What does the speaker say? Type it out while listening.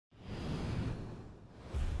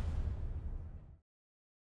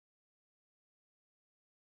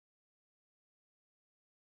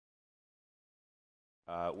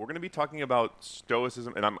We're going to be talking about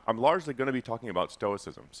Stoicism, and I'm largely going to be talking about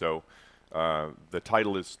Stoicism. So the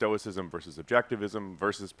title is Stoicism versus Objectivism.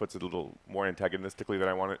 Versus puts it a little more antagonistically than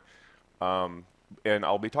I want it. And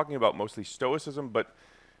I'll be talking about mostly Stoicism, but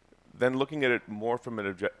then looking at it more from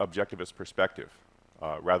an objectivist perspective,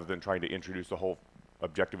 rather than trying to introduce the whole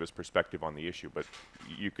objectivist perspective on the issue. But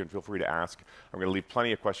you can feel free to ask. I'm going to leave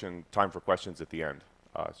plenty of time for questions at the end,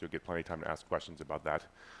 so you'll get plenty of time to ask questions about that.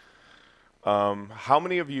 How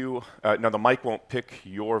many of you, now the mic won't pick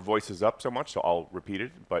your voices up so much, so I'll repeat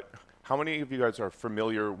it, but how many of you guys are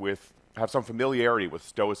have some familiarity with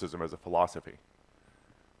Stoicism as a philosophy?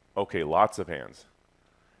 Okay, lots of hands.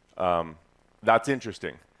 That's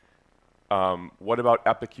interesting. What about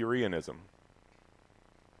Epicureanism?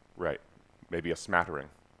 Right, maybe a smattering.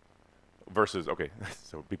 Versus, okay,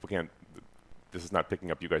 so people can't, this is not picking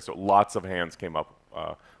up you guys, so lots of hands came up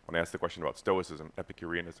when I asked the question about Stoicism.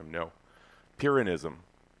 Epicureanism, no. Pyrrhonism,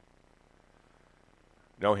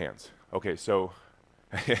 no hands. Okay, so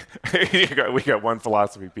we got one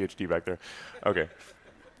philosophy PhD back there. Okay.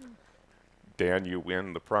 Dan, you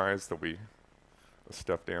win the prize. There'll be a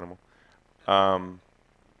stuffed animal.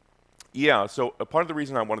 Yeah, so a part of the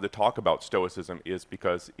reason I wanted to talk about Stoicism is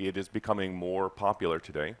because it is becoming more popular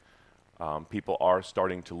today. People are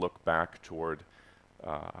starting to look back toward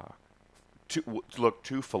look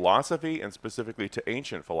to philosophy, and specifically to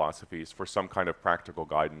ancient philosophies, for some kind of practical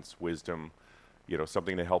guidance, wisdom,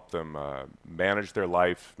 something to help them manage their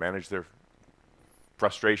life, manage their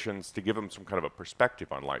frustrations, to give them some kind of a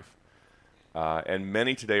perspective on life. And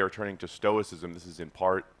many today are turning to Stoicism. This is in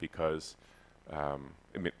part because,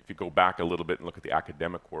 if you go back a little bit and look at the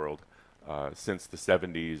academic world, since the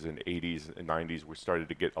 70s and 80s and 90s, we started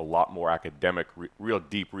to get a lot more academic, real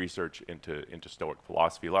deep research into Stoic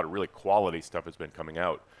philosophy. A lot of really quality stuff has been coming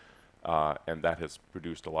out, and that has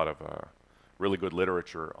produced a lot of really good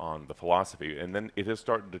literature on the philosophy. And then it has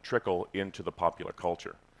started to trickle into the popular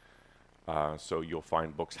culture. So you'll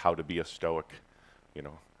find books, How to be a Stoic,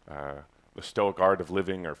 The Stoic Art of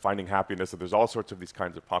Living, or Finding Happiness. So there's all sorts of these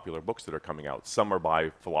kinds of popular books that are coming out. Some are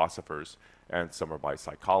by philosophers, and some are by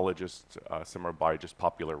psychologists. Some are by just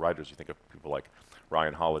popular writers. You think of people like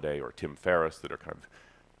Ryan Holiday or Tim Ferriss that are kind of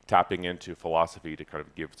tapping into philosophy to kind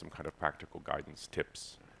of give some kind of practical guidance,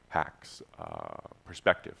 tips, hacks,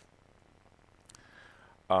 perspective.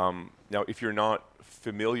 Now, if you're not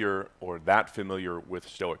familiar or that familiar with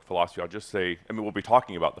Stoic philosophy, I'll just say, we'll be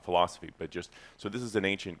talking about the philosophy, but so this is an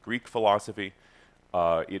ancient Greek philosophy.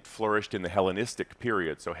 It flourished in the Hellenistic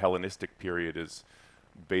period. So Hellenistic period is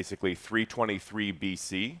basically 323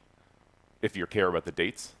 BC, if you care about the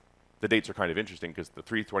dates. The dates are kind of interesting because the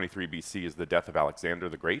 323 BC is the death of Alexander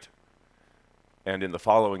the Great. And in the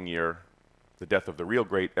following year, the death of the real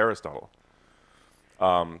great Aristotle,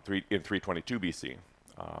 in 322 BC.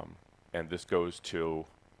 And this goes to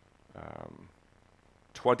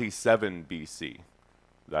 27 BC.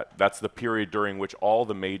 That's the period during which all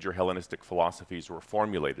the major Hellenistic philosophies were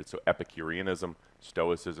formulated. So Epicureanism,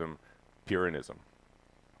 Stoicism, Pyrrhonism.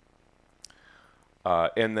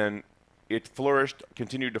 And then it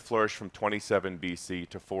continued to flourish from 27 BC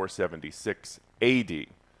to 476 AD.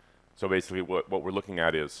 So basically what we're looking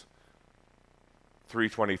at is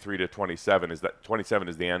 323 to 27 is that 27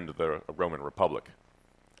 is the end of the Roman Republic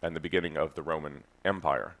and the beginning of the Roman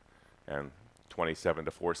Empire. And 27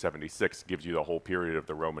 to 476 gives you the whole period of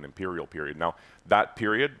the Roman imperial period. Now, that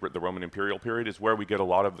period, the Roman imperial period, is where we get a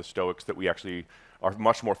lot of the Stoics that we actually are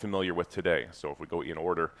much more familiar with today. So if we go in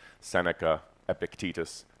order, Seneca,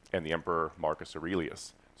 Epictetus, and the Emperor Marcus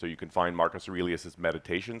Aurelius. So you can find Marcus Aurelius's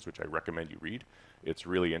Meditations, which I recommend you read. It's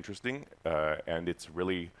really interesting, and it's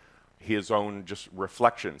really his own just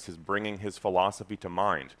reflections, his bringing his philosophy to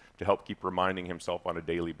mind to help keep reminding himself on a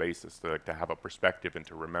daily basis, to have a perspective and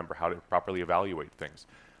to remember how to properly evaluate things,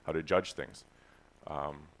 how to judge things.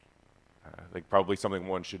 I think probably something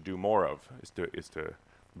one should do more of is to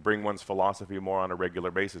bring one's philosophy more on a regular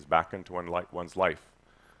basis back into one's life.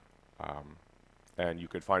 And you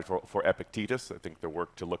can find for Epictetus, I think the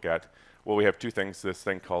work to look at, well, we have two things, this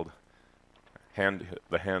thing called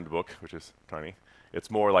the handbook, which is tiny. It's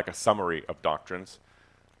more like a summary of doctrines,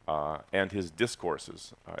 and his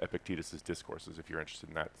discourses, Epictetus's discourses, if you're interested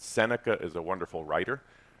in that. Seneca is a wonderful writer,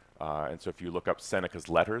 and so if you look up Seneca's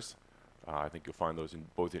letters, I think you'll find those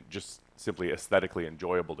just simply aesthetically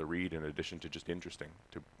enjoyable to read, in addition to just interesting,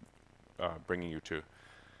 to bringing you to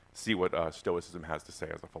see what Stoicism has to say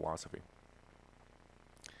as a philosophy.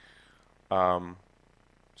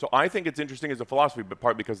 So I think it's interesting as a philosophy, but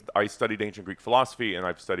part because I studied ancient Greek philosophy and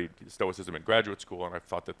I've studied Stoicism in graduate school, and I've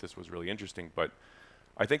thought that this was really interesting. But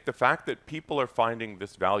I think the fact that people are finding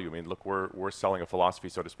this value, I mean, look, we're selling a philosophy,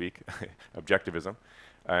 so to speak, Objectivism,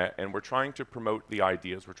 and we're trying to promote the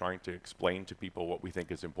ideas, we're trying to explain to people what we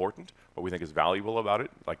think is important, what we think is valuable about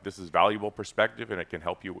it, like this is valuable perspective and it can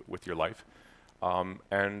help you with your life.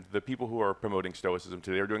 And the people who are promoting Stoicism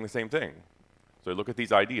today are doing the same thing. So look at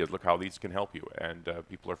these ideas, look how these can help you, and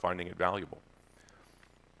people are finding it valuable.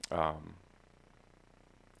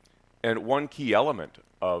 And one key element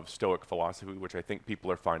of Stoic philosophy, which I think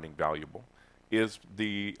people are finding valuable, is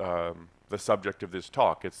the subject of this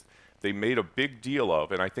talk. They made a big deal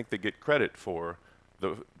of, and I think they get credit for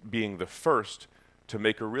being the first to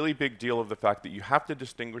make a really big deal of the fact that you have to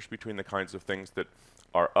distinguish between the kinds of things that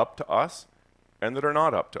are up to us and that are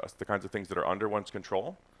not up to us, the kinds of things that are under one's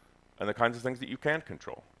control and the kinds of things that you can't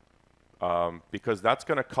control. Because that's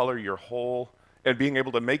going to color your whole, and being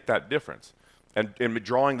able to make that difference, and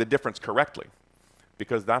drawing the difference correctly.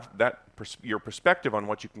 Because your perspective on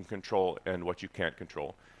what you can control and what you can't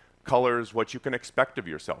control colors what you can expect of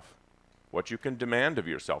yourself, what you can demand of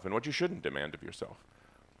yourself and what you shouldn't demand of yourself,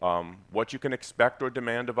 what you can expect or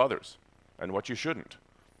demand of others and what you shouldn't.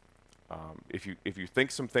 If you think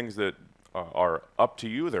some things that are up to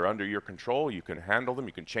you, they're under your control, you can handle them,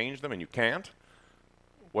 you can change them, and you can't,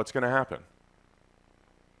 what's going to happen?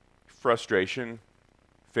 Frustration,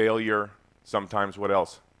 failure, sometimes what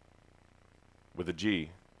else? With a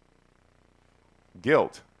G.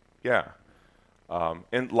 Guilt, yeah.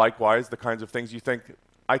 And likewise, the kinds of things you think,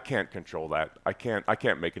 I can't control that. I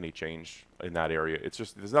can't make any change in that area. It's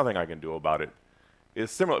just, there's nothing I can do about it.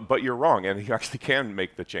 It's similar, but you're wrong, and you actually can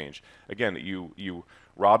make the change. Again, you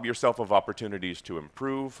rob yourself of opportunities to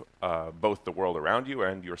improve both the world around you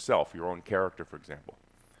and yourself, your own character, for example.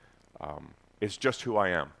 It's just who I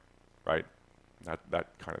am, right? That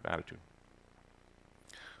kind of attitude.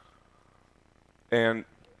 And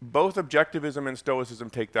both Objectivism and Stoicism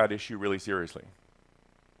take that issue really seriously.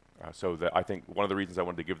 I think one of the reasons I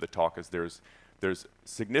wanted to give the talk is there's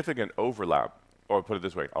significant overlap, or put it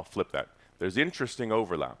this way, I'll flip that. There's interesting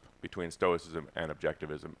overlap between Stoicism and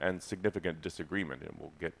Objectivism, and significant disagreement, and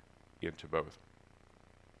we'll get into both.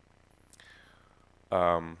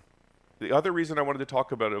 The other reason I wanted to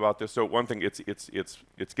talk about this, so one thing,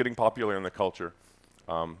 it's getting popular in the culture.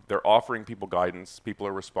 They're offering people guidance, people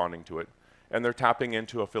are responding to it, and they're tapping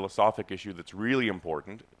into a philosophic issue that's really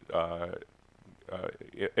important, and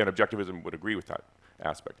Objectivism would agree with that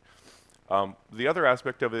aspect. The other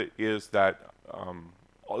aspect of it is that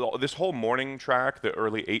this whole morning track, the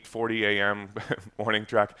early 8:40 a.m. morning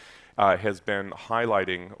track, has been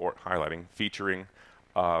featuring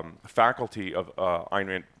faculty of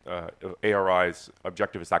ARI's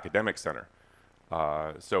Objectivist Academic Center.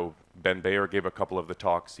 So Ben Bayer gave a couple of the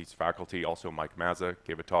talks. He's faculty. Also Mike Mazza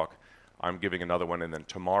gave a talk. I'm giving another one, and then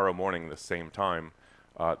tomorrow morning, the same time,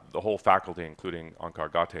 the whole faculty, including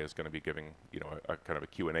Ankar Gate, is going to be giving a kind of a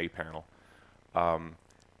Q&A panel.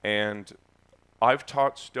 And I've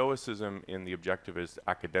taught Stoicism in the Objectivist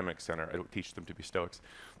Academic Center. I don't teach them to be Stoics,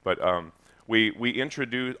 but I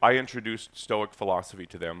introduced Stoic philosophy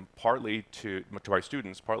to them, partly to my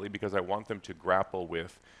students, partly because I want them to grapple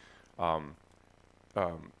with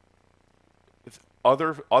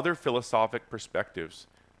other philosophic perspectives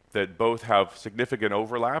that both have significant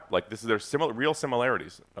overlap. Like there's real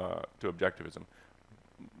similarities to Objectivism.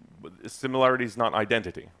 Similarities, not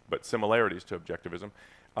identity, but similarities to Objectivism,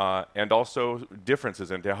 and also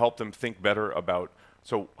differences, and to help them think better about,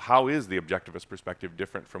 so how is the Objectivist perspective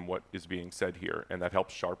different from what is being said here? And that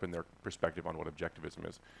helps sharpen their perspective on what Objectivism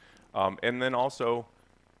is. And then also,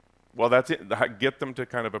 well, that's it, get them to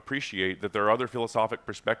kind of appreciate that there are other philosophic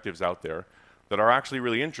perspectives out there that are actually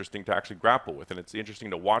really interesting to actually grapple with. And it's interesting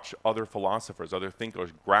to watch other philosophers, other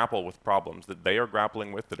thinkers grapple with problems that they are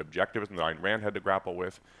grappling with, that Objectivism, that Ayn Rand had to grapple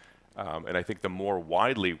with. And I think the more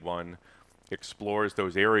widely one explores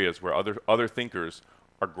those areas where other thinkers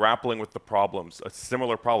are grappling with the problems,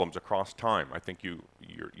 similar problems across time, I think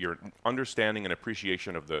your understanding and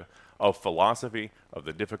appreciation of philosophy, of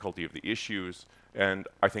the difficulty of the issues, and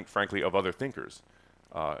I think frankly of other thinkers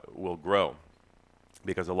will grow,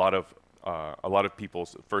 because a lot of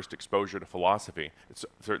people's first exposure to philosophy,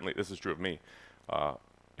 certainly this is true of me,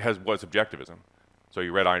 was Objectivism. So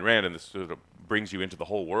you read Ayn Rand, and this sort of brings you into the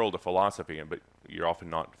whole world of philosophy, but you're often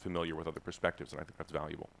not familiar with other perspectives, and I think that's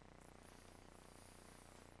valuable.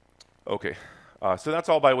 Okay, so that's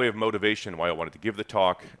all by way of motivation, why I wanted to give the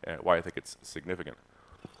talk, and why I think it's significant.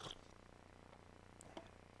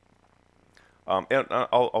 And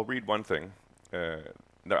I'll read one thing.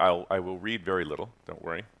 I will read very little, don't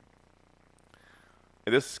worry.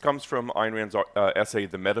 This comes from Ayn Rand's essay,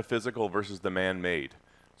 The Metaphysical versus the Man-Made.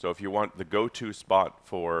 So if you want the go-to spot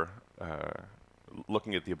for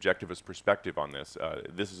looking at the objectivist perspective on this,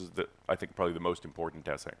 this is, I think, probably the most important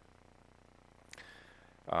essay.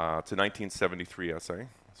 It's a 1973 essay.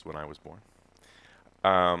 That's when I was born.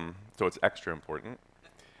 So it's extra important.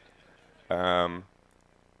 And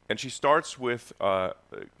she starts with a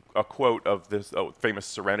quote of this famous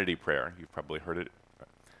serenity prayer. You've probably heard it.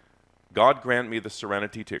 God grant me the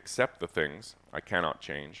serenity to accept the things I cannot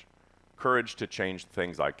change, courage to change the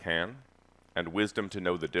things I can, and wisdom to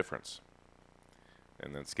know the difference.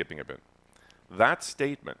 And then skipping a bit. That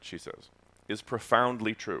statement, she says, is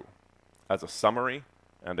profoundly true as a summary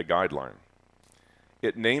and a guideline.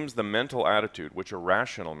 It names the mental attitude which a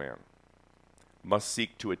rational man must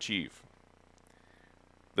seek to achieve.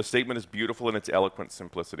 The statement is beautiful in its eloquent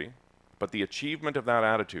simplicity, but the achievement of that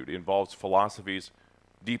attitude involves philosophy's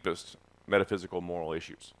deepest metaphysical moral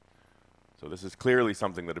issues. So this is clearly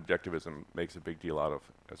something that objectivism makes a big deal out of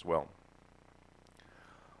as well.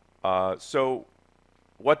 So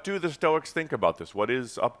what do the Stoics think about this? What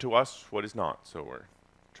is up to us? What is not? So we're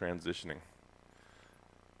transitioning.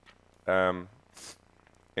 And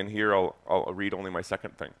here I'll read only my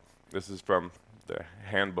second thing. This is from the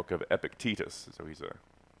handbook of Epictetus. So he's a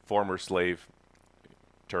former slave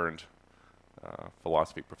turned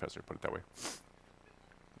philosophy professor, put it that way,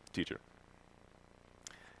 teacher.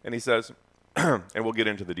 And he says, and we'll get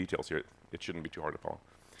into the details here, it shouldn't be too hard to follow.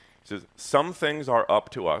 He says, some things are up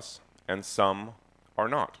to us and some are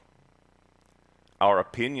not. Our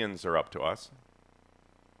opinions are up to us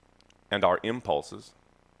and our impulses,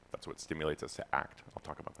 that's what stimulates us to act, I'll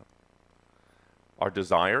talk about that. Our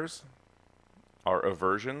desires, our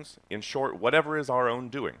aversions, in short, whatever is our own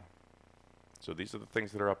doing. So these are the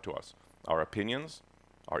things that are up to us. Our opinions,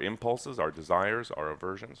 our impulses, our desires, our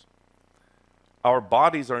aversions. Our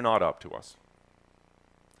bodies are not up to us,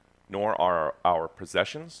 nor are our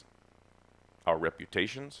possessions, our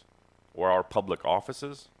reputations, or our public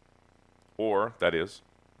offices, or, that is,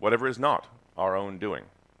 whatever is not our own doing.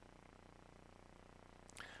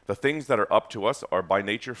 The things that are up to us are by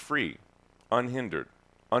nature free, unhindered,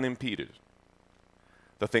 unimpeded.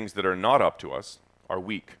 The things that are not up to us are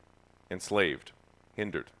weak, enslaved,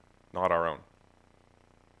 hindered, not our own.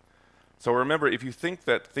 So remember, if you think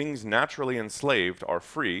that things naturally enslaved are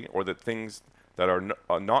free, or that things that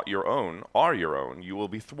are not your own are your own, you will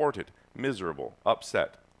be thwarted, miserable,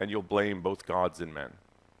 upset, and you'll blame both gods and men.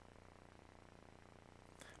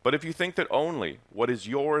 But if you think that only what is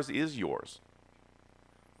yours,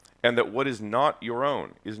 and that what is not your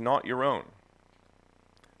own is not your own,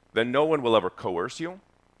 then no one will ever coerce you,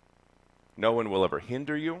 no one will ever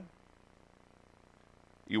hinder you,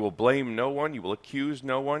 you will blame no one, you will accuse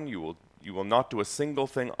no one, you will not do a single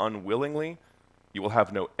thing unwillingly, you will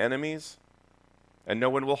have no enemies, and no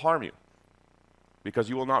one will harm you, because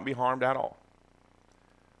you will not be harmed at all.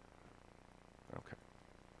 Okay.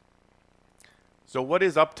 So what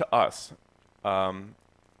is up to us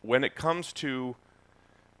when it comes to...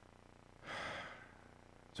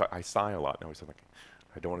 So I sigh a lot now. I like,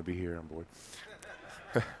 I don't want to be here, I'm bored.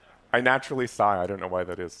 I naturally sigh, I don't know why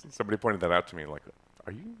that is. Somebody pointed that out to me, like,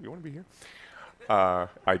 you want to be here?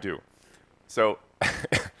 I do. So,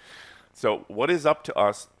 so what is up to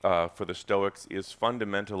us for the Stoics is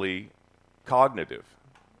fundamentally cognitive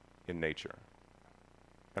in nature.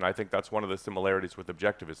 And I think that's one of the similarities with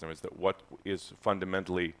Objectivism, is that what is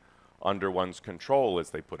fundamentally under one's control,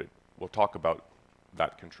 as they put it, we'll talk about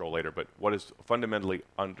that control later, but what is fundamentally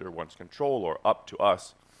under one's control or up to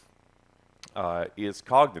us is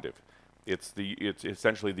cognitive. It's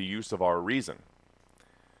essentially the use of our reason.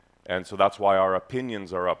 And so that's why our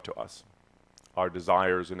opinions are up to us, our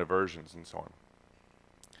desires and aversions and so on.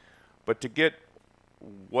 But to get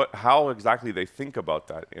how exactly they think about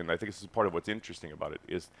that, and I think this is part of what's interesting about it,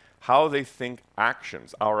 is how they think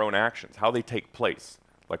actions, our own actions, how they take place,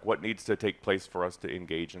 like what needs to take place for us to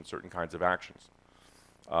engage in certain kinds of actions.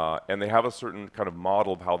 And they have a certain kind of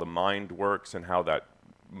model of how the mind works and how that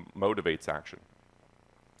motivates action.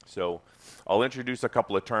 So I'll introduce a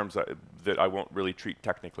couple of terms that I won't really treat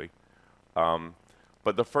technically.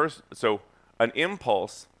 But the first, so an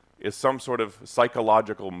impulse is some sort of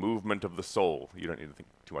psychological movement of the soul. You don't need to think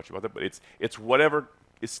too much about that, but it's whatever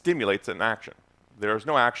stimulates an action. There's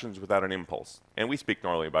no actions without an impulse. And we speak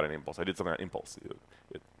normally about an impulse. I did something on impulse.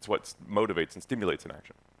 It's what motivates and stimulates an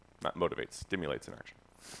action. Not motivates, stimulates an action.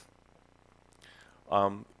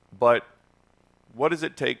 But what does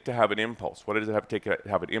it take to have an impulse? What does it take to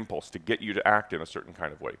have an impulse to get you to act in a certain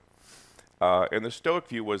kind of way? And the Stoic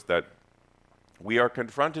view was that we are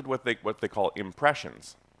confronted with what they call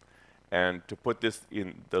impressions. And to put this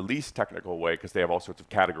in the least technical way, because they have all sorts of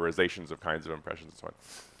categorizations of kinds of impressions and so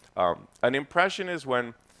on. An impression is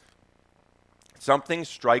when something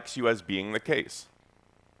strikes you as being the case.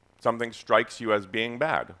 Something strikes you as being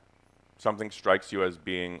bad. Something strikes you as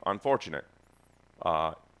being unfortunate.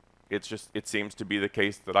 It seems to be the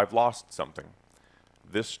case that I've lost something.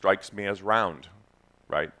 This strikes me as round,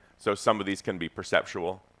 right? So some of these can be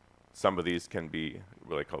perceptual. Some of these can be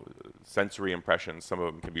really called sensory impressions. Some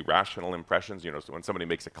of them can be rational impressions. You know, so when somebody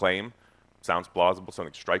makes a claim, sounds plausible,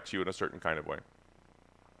 something strikes you in a certain kind of way.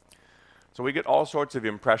 So we get all sorts of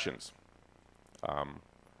impressions,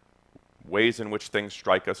 ways in which things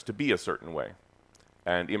strike us to be a certain way.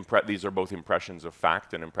 And these are both impressions of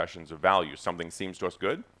fact and impressions of value. Something seems to us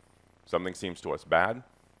good, something seems to us bad,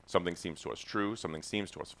 something seems to us true, something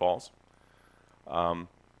seems to us false.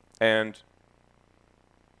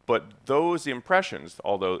 But those impressions,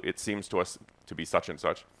 although it seems to us to be such and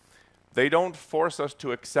such, they don't force us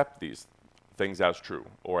to accept these things as true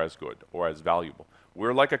or as good or as valuable.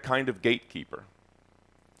 We're like a kind of gatekeeper.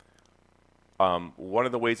 One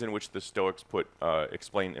of the ways in which the Stoics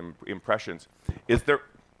explain impressions is sorry,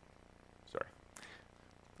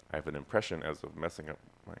 I have an impression as of messing up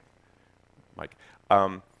my mic,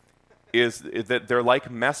 is that they're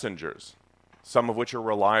like messengers, some of which are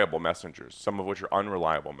reliable messengers, some of which are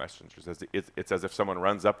unreliable messengers. It's as if someone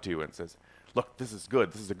runs up to you and says, look, this is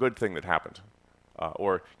good, this is a good thing that happened,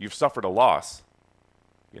 or you've suffered a loss,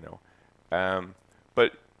 you know.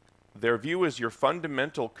 But their view is your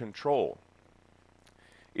fundamental control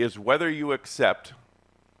is whether you accept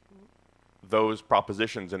those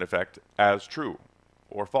propositions, in effect, as true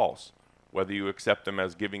or false, whether you accept them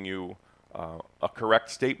as giving you a correct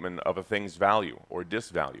statement of a thing's value or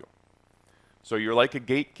disvalue. So you're like a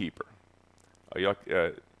gatekeeper.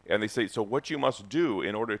 And they say, so what you must do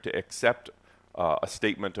in order to accept a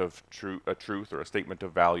statement of truth or a statement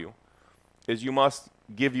of value is you must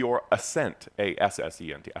give your assent,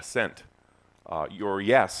 A-S-S-E-N-T, assent, your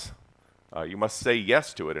yes. You must say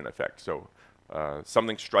yes to it, in effect. So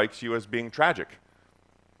something strikes you as being tragic.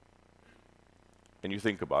 And you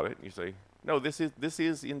think about it, and you say, no, this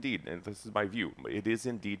is indeed, and this is my view, it is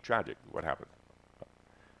indeed tragic what happened.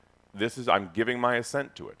 I'm giving my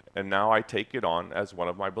assent to it, and now I take it on as one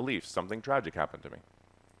of my beliefs. Something tragic happened to me.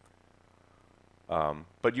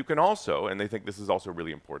 But you can also, and they think this is also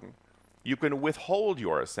really important, you can withhold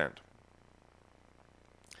your assent.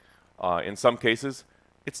 In some cases,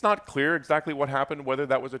 it's not clear exactly what happened, whether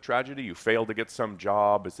that was a tragedy. You failed to get some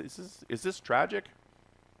job. Is this tragic?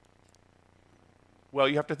 Well,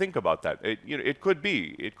 you have to think about that. It could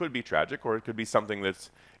be tragic, or it could be something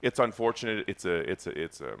it's unfortunate. It's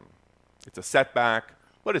a setback,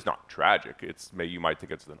 but it's not tragic. You might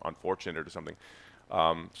think it's unfortunate or something.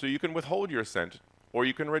 So you can withhold your assent, or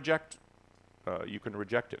you can reject.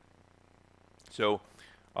 It. So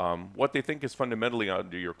what they think is fundamentally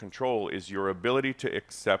under your control is your ability to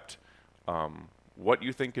accept what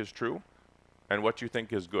you think is true and what you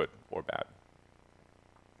think is good or bad.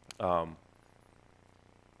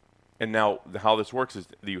 And now how this works is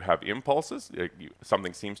that you have impulses.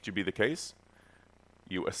 Something seems to be the case.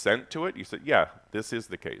 You assent to it. You say, yeah, this is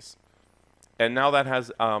the case. And now that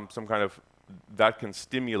has that can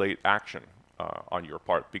stimulate action on your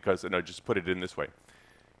part, because, and I just put it in this way,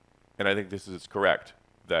 and I think this is correct,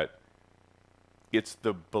 that it's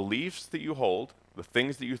the beliefs that you hold, the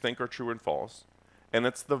things that you think are true and false, and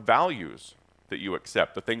it's the values that you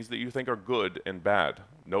accept, the things that you think are good and bad,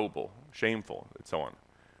 noble, shameful, and so on,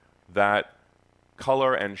 that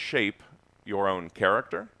color and shape your own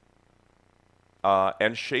character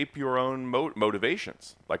and shape your own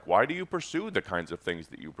motivations. Like, why do you pursue the kinds of things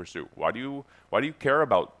that you pursue? Why do you care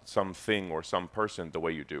about something or some person the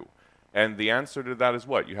way you do? And the answer to that is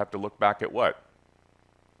what? You have to look back at what?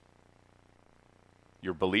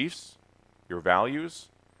 Your beliefs, your values,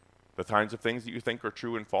 the kinds of things that you think are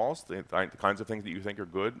true and false, the kinds of things that you think are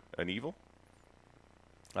good and evil.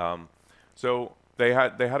 So they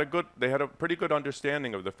had a pretty good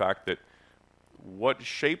understanding of the fact that what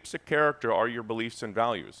shapes a character are your beliefs and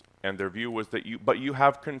values, and their view was that you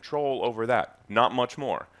have control over that, not much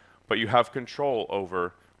more, but you have control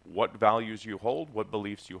over what values you hold, what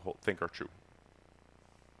beliefs you think are true.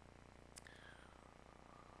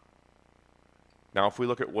 Now, if we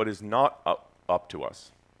look at what is not up to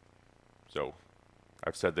us, so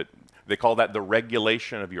I've said that they call that the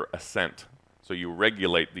regulation of your assent. So you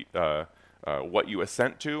regulate what you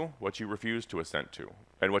assent to, what you refuse to assent to,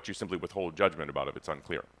 and what you simply withhold judgment about if it's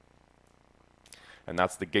unclear. And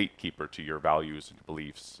that's the gatekeeper to your values and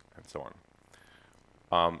beliefs and so on.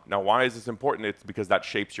 Now, why is this important? It's because that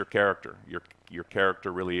shapes your character. Your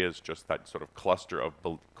character really is just that sort of cluster of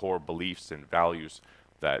core beliefs and values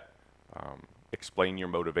that explain your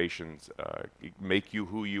motivations, make you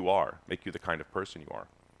who you are, make you the kind of person you are.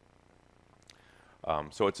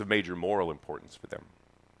 So it's of major moral importance for them.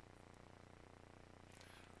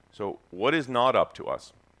 So what is not up to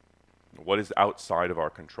us? What is outside of our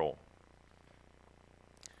control?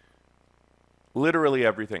 Literally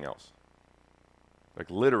everything else. Like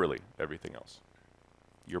literally everything else.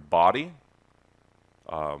 Your body,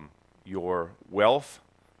 your wealth,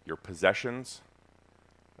 your possessions,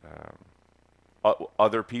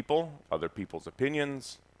 other people, other people's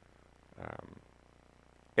opinions,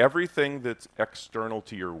 everything that's external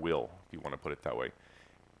to your will, if you want to put it that way.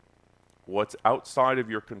 What's outside of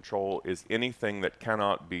your control is anything that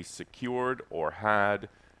cannot be secured or had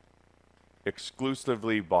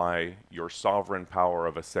exclusively by your sovereign power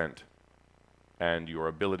of assent and your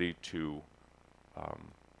ability to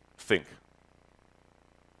think.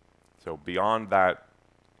 So beyond that,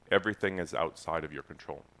 everything is outside of your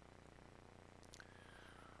control.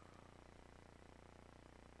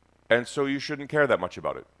 And so you shouldn't care that much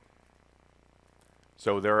about it.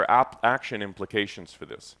 So there are action implications for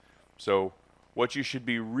this. So what you should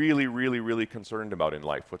be really, really, really concerned about in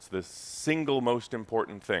life, what's the single most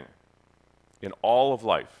important thing in all of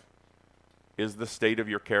life, is the state of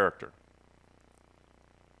your character.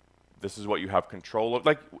 This is what you have control of.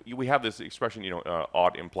 Like we have this expression,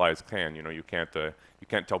 ought implies can. You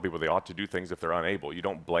can't tell people they ought to do things if they're unable. You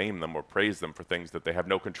don't blame them or praise them for things that they have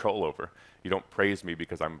no control over. You don't praise me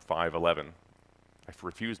because I'm 5'11". I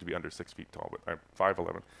refuse to be under 6 feet tall, but I'm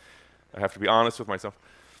 5'11". I have to be honest with myself.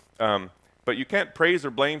 But you can't praise or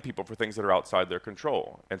blame people for things that are outside their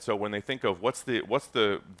control. And so when they think of what's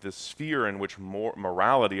the sphere in which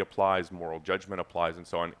morality applies, moral judgment applies, and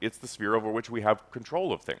so on, it's the sphere over which we have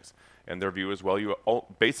control of things. And their view is, well, you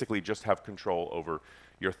basically just have control over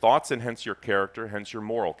your thoughts and hence your character, hence your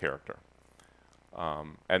moral character.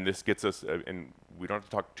 And this gets us, and we don't have to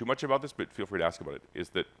talk too much about this, but feel free to ask about it, is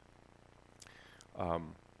that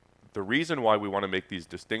the reason why we want to make these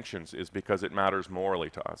distinctions is because it matters morally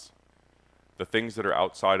to us. The things that are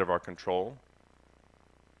outside of our control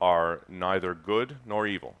are neither good nor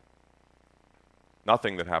evil.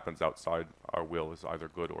 Nothing that happens outside our will is either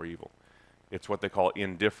good or evil. It's what they call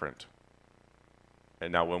indifferent.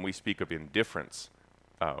 And now when we speak of indifference,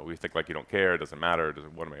 we think like you don't care, it doesn't matter, it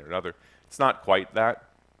doesn't one way or another. It's not quite that.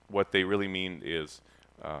 What they really mean is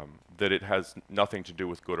that it has nothing to do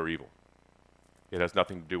with good or evil. It has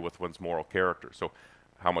nothing to do with one's moral character. So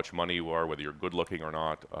how much money you are, whether you're good looking or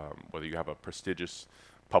not, whether you have a prestigious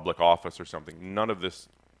public office or something, none of this,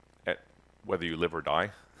 whether you live or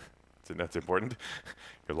die, that's important.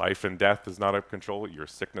 Your life and death is not up control. Your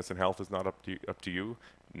sickness and health is not up to you.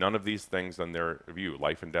 None of these things in their view,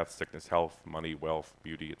 life and death, sickness, health, money, wealth,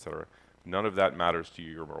 beauty, etc., none of that matters to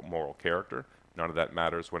your moral character. None of that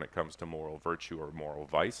matters when it comes to moral virtue or moral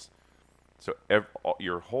vice. So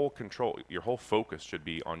your whole control, your whole focus should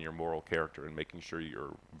be on your moral character and making sure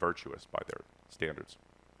you're virtuous by their standards.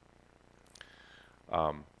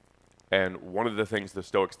 And one of the things the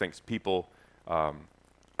Stoics thinks people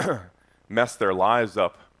mess their lives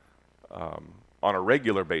up on a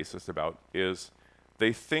regular basis about is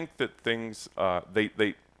they think that things,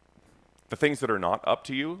 the things that are not up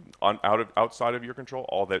to you, outside of your control,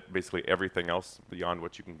 all that basically everything else beyond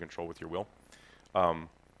what you can control with your will,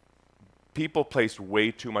 people place way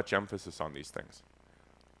too much emphasis on these things.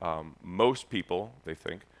 Most people, they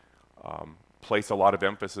think, place a lot of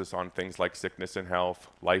emphasis on things like sickness and health,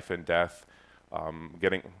 life and death, I'm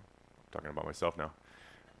talking about myself now,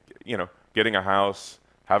 getting a house,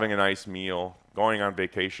 having a nice meal, going on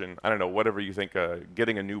vacation, I don't know, whatever you think,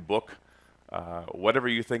 getting a new book, whatever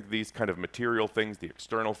you think these kind of material things, the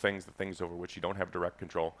external things, the things over which you don't have direct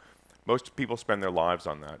control, most people spend their lives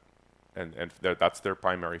on that, and that's their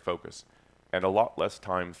primary focus. And a lot less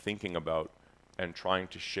time thinking about and trying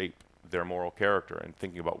to shape their moral character and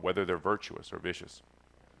thinking about whether they're virtuous or vicious.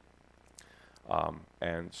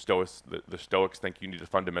 And the Stoics think you need to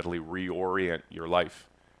fundamentally reorient your life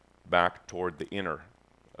back toward the inner,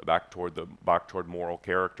 back toward moral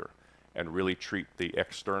character, and really treat the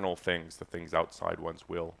external things, the things outside one's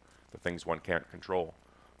will, the things one can't control,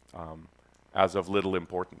 as of little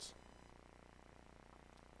importance.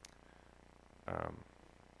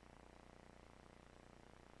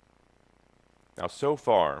 Now, so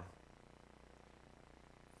far,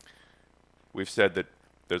 we've said that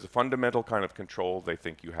there's a fundamental kind of control they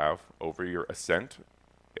think you have over your assent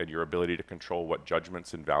and your ability to control what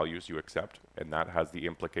judgments and values you accept, and that has the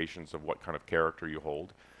implications of what kind of character you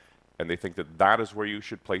hold. And they think that that is where you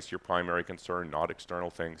should place your primary concern, not external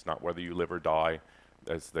things, not whether you live or die.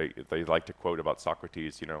 As they like to quote about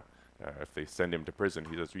Socrates, you know, if they send him to prison,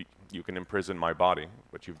 he says, you can imprison my body,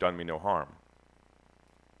 but you've done me no harm.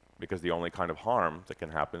 Because the only kind of harm that can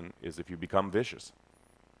happen is if you become vicious.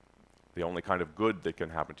 The only kind of good that can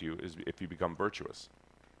happen to you is if you become virtuous.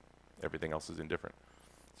 Everything else is indifferent.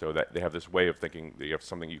 So that they have this way of thinking that you have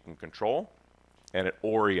something you can control, and it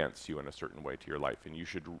orients you in a certain way to your life. And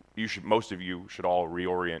most of you should all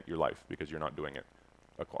reorient your life because you're not doing it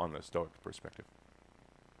on the Stoic perspective.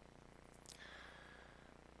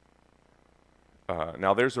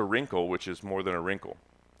 Now there's a wrinkle which is more than a wrinkle.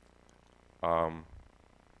 Let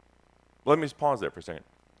me just pause there for a second.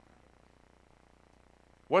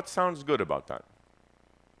 What sounds good about that?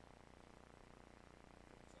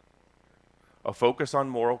 A focus on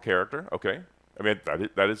moral character, okay. I mean,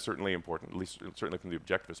 that is certainly important, at least certainly from the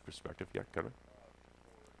objectivist perspective. Yeah, Kevin?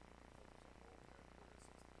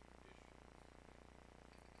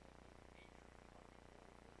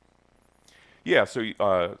 Yeah,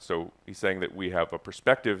 so he's saying that we have a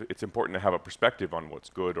perspective. It's important to have a perspective on what's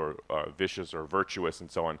good or vicious or virtuous and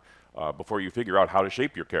so on before you figure out how to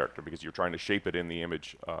shape your character, because you're trying to shape it in the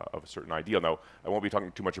image of a certain ideal. Now, I won't be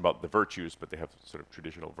talking too much about the virtues, but they have sort of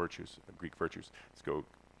traditional virtues, Greek virtues. Let's go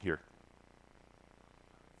here.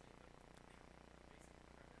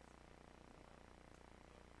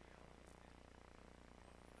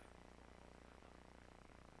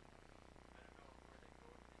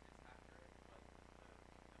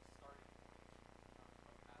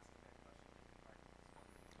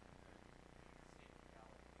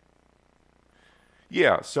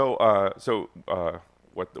 Yeah.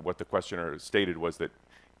 What the questioner stated was that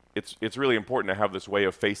it's really important to have this way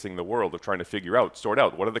of facing the world, of trying to sort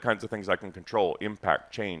out what are the kinds of things I can control,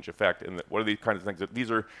 impact, change, affect, and what are these kinds of things that these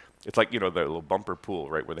are. It's like, you know, the little bumper pool,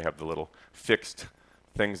 right, where they have the little fixed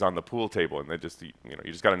things on the pool table, and they just, you know,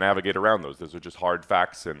 you just got to navigate around those. Those are just hard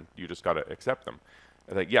facts, and you just got to accept them.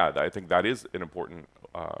 I think, yeah, I think that is an important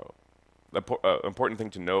important thing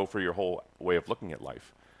to know for your whole way of looking at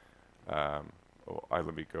life.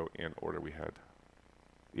 Let me go in order we had.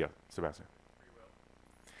 Yeah, Sebastian.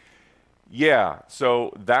 Yeah,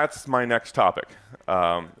 so that's my next topic.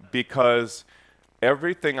 Because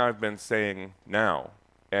everything I've been saying now,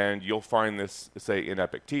 and you'll find this, say, in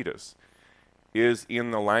Epictetus, is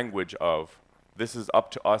in the language of this is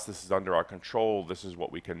up to us, this is under our control, this is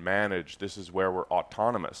what we can manage, this is where we're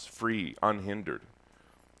autonomous, free, unhindered.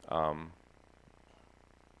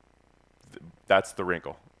 That's the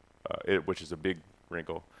wrinkle, which is a big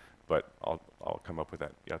wrinkle, but I'll come up with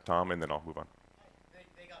that. Yeah, Tom, and then I'll move on.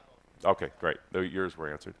 They got both. Okay, great. Yours were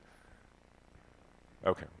answered.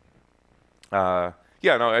 Okay. Yeah,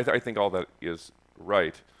 no, I think all that is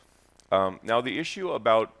right. Now, the issue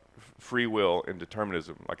about free will and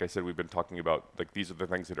determinism, like I said, we've been talking about, like, these are the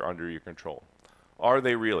things that are under your control. Are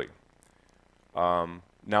they really?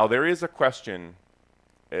 Now, there is a question,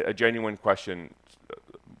 a genuine question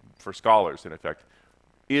for scholars, in effect.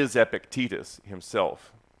 Is Epictetus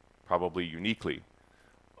himself, probably uniquely,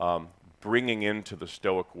 bringing into the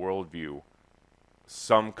Stoic worldview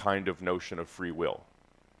some kind of notion of free will?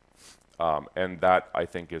 And that, I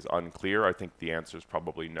think, is unclear. I think the answer is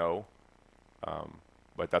probably no,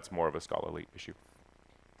 but that's more of a scholarly issue.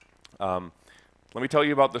 Let me tell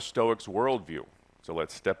you about the Stoics' worldview. So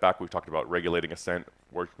let's step back. We've talked about regulating assent,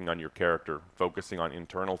 working on your character, focusing on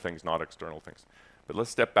internal things, not external things. But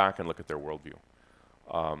let's step back and look at their worldview.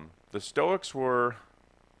 The Stoics were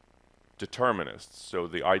determinists. So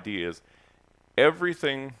the idea is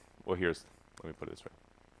everything, well, let me put it this way.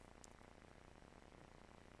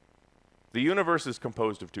 The universe is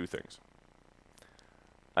composed of two things: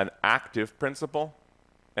 an active principle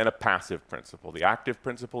and a passive principle. The active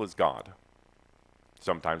principle is God.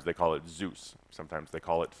 Sometimes they call it Zeus. Sometimes they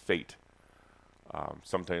call it fate.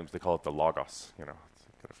 Sometimes they call it the logos. You know, it's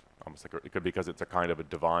kind of almost like it could be because it's a kind of a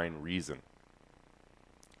divine reason.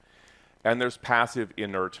 And there's passive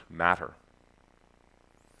inert matter.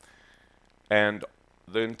 And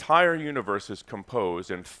the entire universe is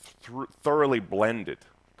composed and thoroughly blended,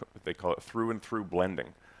 they call it through and through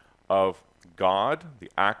blending, of God,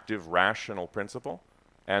 the active rational principle,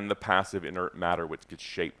 and the passive inert matter which gets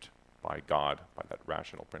shaped by God, by that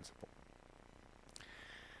rational principle.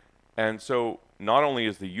 And so not only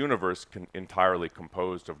is the universe entirely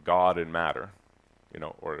composed of God and matter, you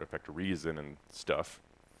know, or in effect reason and stuff.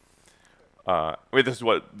 I mean,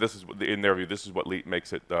 in their view, this is what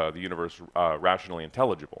makes it the universe rationally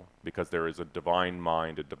intelligible, because there is a divine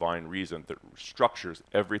mind, a divine reason that structures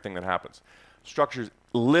everything that happens, structures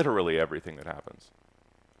literally everything that happens,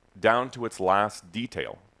 down to its last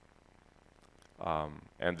detail.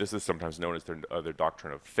 And this is sometimes known as their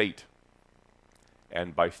doctrine of fate.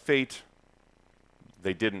 And by fate,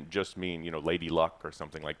 they didn't just mean, lady luck or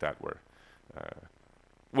something like that, where,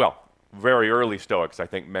 well, very early Stoics, I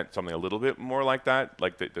think, meant something a little bit more like that,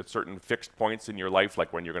 like that certain fixed points in your life,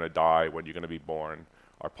 like when you're going to die, when you're going to be born,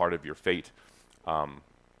 are part of your fate.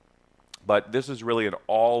 But this is really an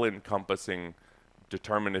all-encompassing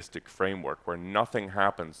deterministic framework where nothing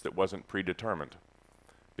happens that wasn't predetermined,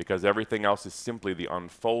 because everything else is simply the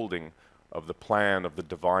unfolding of the plan of the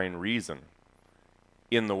divine reason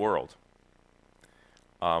in the world.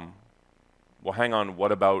 Well, hang on,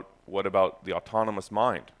 what about the autonomous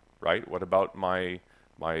mind, right? What about my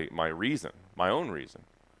reason, my own reason?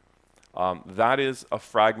 That is a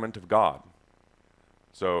fragment of God.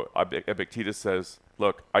 So Epictetus says,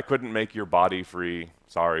 look, I couldn't make your body free,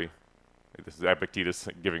 sorry. This is Epictetus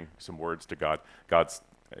giving some words to God.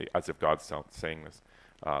 As if God's saying this.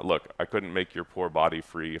 Look, I couldn't make your poor body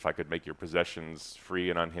free. If I could make your possessions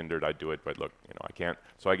free and unhindered, I'd do it. But look, I can't.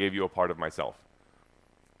 So I gave you a part of myself.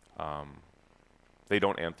 They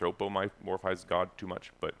don't anthropomorphize God too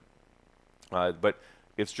much, but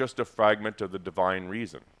it's just a fragment of the divine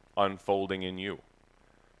reason unfolding in you.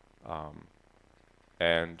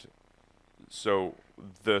 And so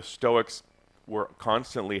the Stoics were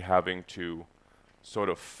constantly having to sort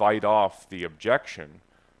of fight off the objection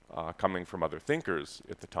coming from other thinkers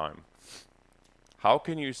at the time. How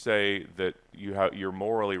can you say that you're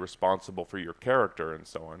morally responsible for your character and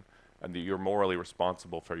so on, and that you're morally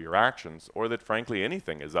responsible for your actions, or that frankly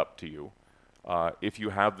anything is up to you, if you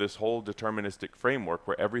have this whole deterministic framework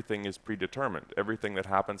where everything is predetermined, everything that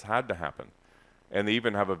happens had to happen? And they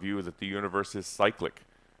even have a view that the universe is cyclic,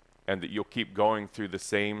 and that you'll keep going through the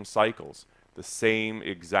same cycles, the same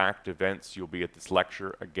exact events. You'll be at this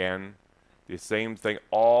lecture again, the same thing,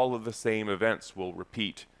 all of the same events will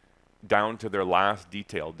repeat down to their last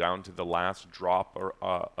detail, down to the last drop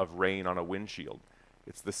of rain on a windshield.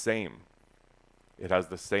 It's the same. It has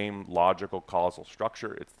the same logical causal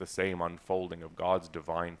structure. It's the same unfolding of God's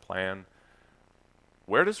divine plan.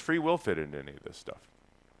 Where does free will fit into any of this stuff?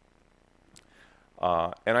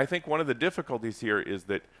 And I think one of the difficulties here is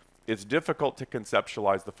that it's difficult to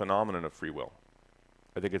conceptualize the phenomenon of free will.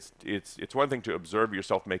 I think it's one thing to observe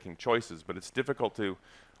yourself making choices, but it's difficult to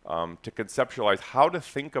conceptualize how to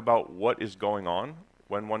think about what is going on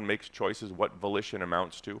when one makes choices, what volition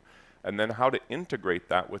amounts to, and then how to integrate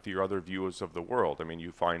that with your other views of the world. I mean,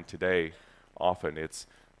 you find today often it's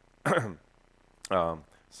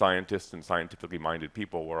scientists and scientifically minded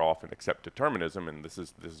people will often accept determinism, and this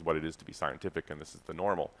is what it is to be scientific, and this is the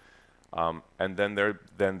normal. And then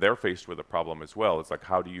they're faced with a problem as well. It's like,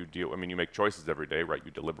 how do you deal? I mean, you make choices every day, right? You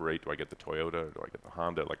deliberate. Do I get the Toyota? Do I get the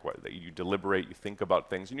Honda? Like, what? You deliberate. You think about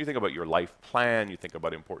things, and you think about your life plan. You think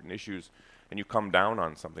about important issues, and you come down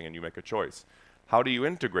on something, and you make a choice. How do you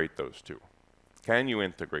integrate those two? Can you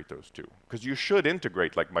integrate those two? Because you should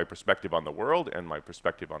integrate, like, my perspective on the world and my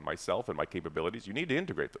perspective on myself and my capabilities. You need to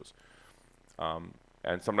integrate those.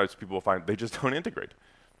 And sometimes people will find they just don't integrate.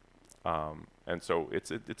 And so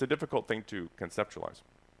it's a difficult thing to conceptualize.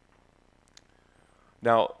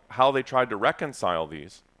 Now, how they tried to reconcile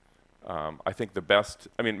these, I think the best,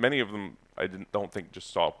 I mean, many of them don't think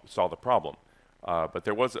just saw the problem. But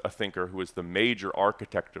there was a thinker who was the major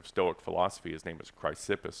architect of Stoic philosophy. His name is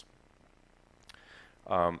Chrysippus.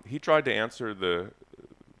 He tried to answer the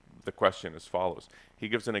question as follows. He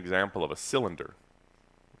gives an example of a cylinder.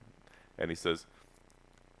 And he says,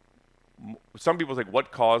 some people think,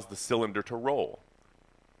 what caused the cylinder to roll?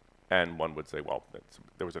 And one would say, well,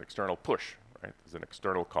 there was an external push, right? There's an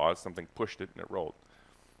external cause, something pushed it and it rolled.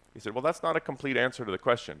 He said, well, that's not a complete answer to the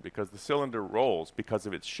question, because the cylinder rolls because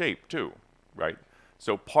of its shape too, right?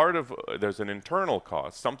 So part of, there's an internal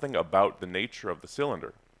cause, something about the nature of the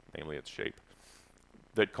cylinder, namely its shape,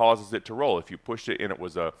 that causes it to roll. If you pushed it and it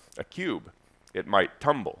was a cube, it might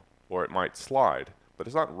tumble or it might slide, but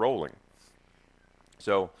it's not rolling.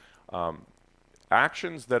 So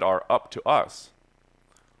actions that are up to us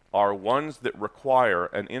are ones that require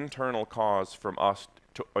an internal cause from us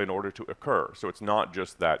in order to occur. So it's not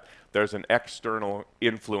just that there's an external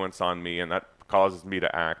influence on me and that causes me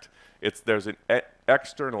to act. There's an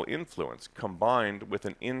external influence combined with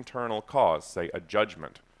an internal cause, say a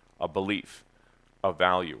judgment, a belief, a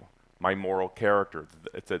value, my moral character.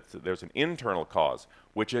 There's an internal cause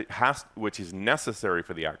which is necessary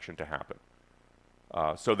for the action to happen.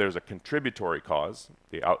 So there's a contributory cause.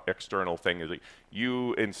 The external thing is like,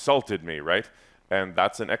 you insulted me, right? And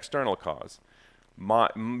that's an external cause.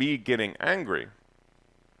 Me getting angry.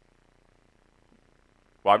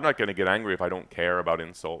 Well, I'm not going to get angry if I don't care about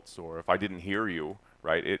insults or if I didn't hear you,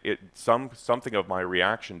 right? Something of my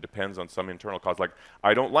reaction depends on some internal cause. Like,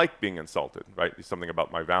 I don't like being insulted, right? It's something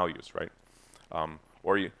about my values, right? I'm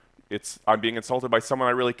being insulted by someone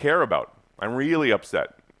I really care about. I'm really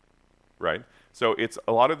upset, right? So it's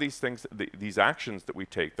a lot of these things, these actions that we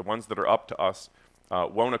take, the ones that are up to us,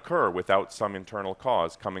 won't occur without some internal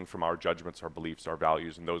cause coming from our judgments, our beliefs, our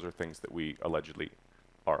values, and those are things that we allegedly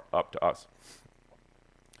are up to us.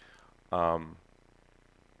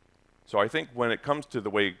 So I think when it comes to the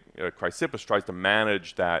way Chrysippus tries to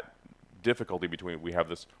manage that difficulty between, we have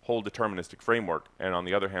this whole deterministic framework, and on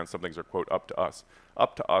the other hand, some things are, quote, up to us.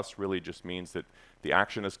 Up to us really just means that the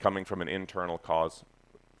action is coming from an internal cause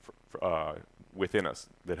within us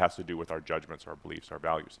that has to do with our judgments, our beliefs, our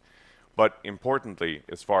values. But importantly,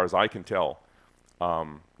 as far as I can tell,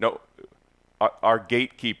 no, our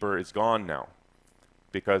gatekeeper is gone now.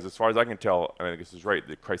 Because as far as I can tell, and I think this is right,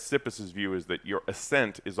 Chrysippus' view is that your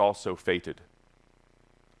ascent is also fated.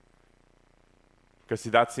 Because see,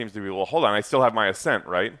 that seems to be, well, hold on, I still have my ascent,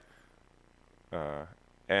 right?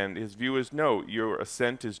 And his view is, no, your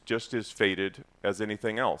ascent is just as fated as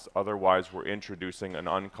anything else. Otherwise, we're introducing an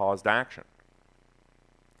uncaused action.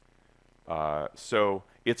 So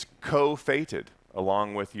it's co-fated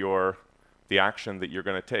along with the action that you're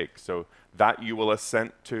going to take. So that you will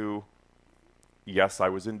assent to, yes, I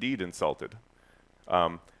was indeed insulted,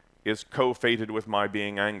 is co-fated with my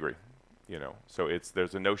being angry. You know, so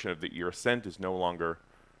there's a notion of that your assent is no longer,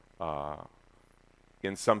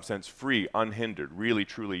 in some sense, free, unhindered, really,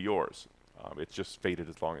 truly yours. It's just fated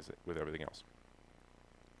as long as with everything else.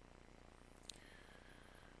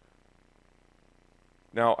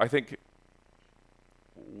 Now, I think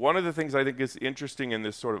one of the things I think is interesting in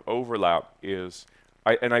this sort of overlap is,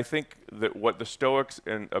 I think that what the Stoics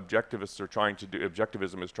and Objectivists are trying to do,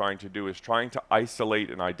 Objectivism is trying to do, is trying to isolate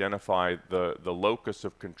and identify the locus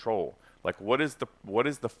of control. Like, what is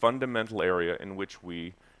the fundamental area in which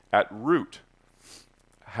we, at root,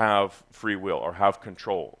 have free will or have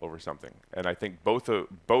control over something? And I think both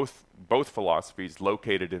philosophies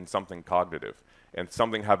located in something cognitive and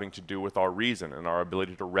something having to do with our reason and our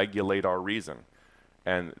ability to regulate our reason.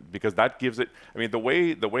 And because that gives it, I mean, the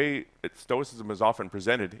way Stoicism is often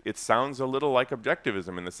presented, it sounds a little like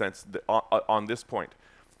Objectivism in the sense that on this point,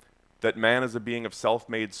 that man is a being of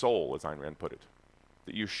self-made soul, as Ayn Rand put it.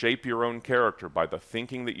 That you shape your own character by the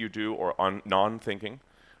thinking that you do or non-thinking,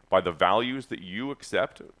 by the values that you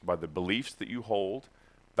accept, by the beliefs that you hold.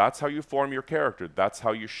 That's how you form your character. That's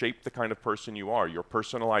how you shape the kind of person you are, your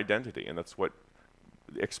personal identity. And that's what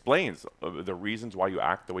explains the reasons why you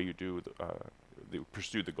act the way you do,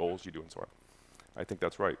 pursue the goals you do, and so on. I think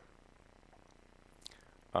that's right.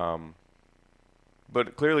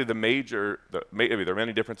 But clearly there are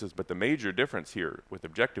many differences, but the major difference here with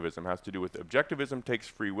Objectivism has to do with Objectivism takes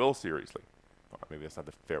free will seriously. Well, maybe that's not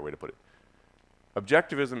the fair way to put it.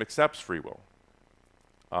 Objectivism accepts free will.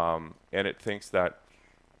 And it thinks that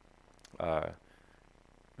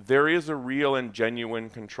there is a real and genuine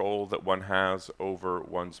control that one has over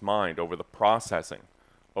one's mind, over the processing,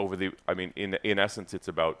 in essence, it's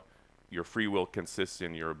about your free will consists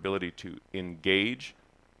in your ability to engage.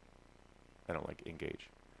 I don't like engage.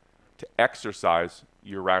 To exercise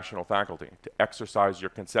your rational faculty, to exercise your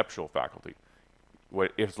conceptual faculty.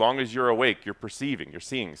 As long as you're awake, you're perceiving, you're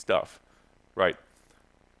seeing stuff, right?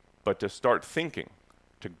 But to start thinking,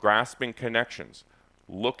 to grasping connections,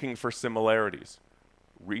 looking for similarities,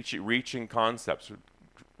 reaching concepts,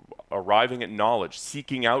 arriving at knowledge,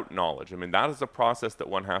 seeking out knowledge. I mean, that is a process that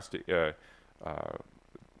one has to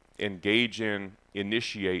engage in,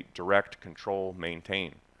 initiate, direct, control,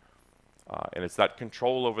 maintain. And it's that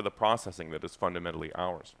control over the processing that is fundamentally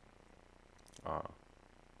ours,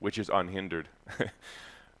 which is unhindered,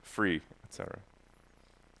 free, etc.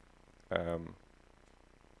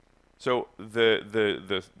 So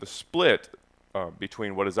the split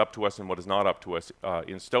between what is up to us and what is not up to us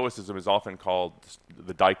in Stoicism is often called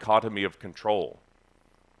the dichotomy of control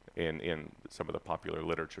in some of the popular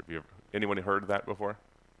literature. Anyone heard of that before?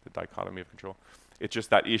 The dichotomy of control? It's just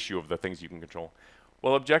that issue of the things you can control.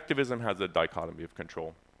 Well, Objectivism has a dichotomy of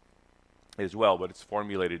control as well, but it's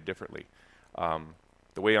formulated differently.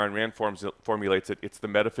 The way Ayn Rand formulates it, it's the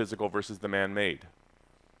metaphysical versus the man-made.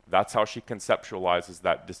 That's how she conceptualizes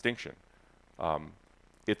that distinction.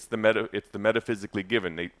 It's the metaphysically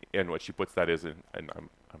given, and what she puts that is, and I'm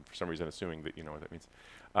for some reason assuming that you know what that means.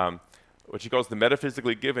 What she calls the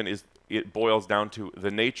metaphysically given is, it boils down to the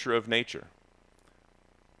nature of nature.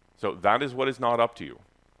 So that is what is not up to you.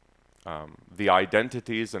 The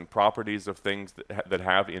identities and properties of things that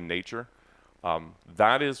have in nature,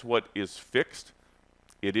 that is what is fixed.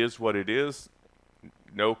 It is what it is.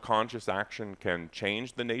 no conscious action can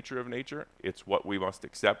change the nature of nature. It's what we must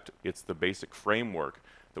accept. It's the basic framework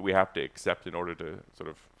that we have to accept in order to sort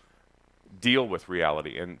of deal with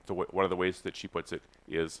reality. And one of the ways that she puts it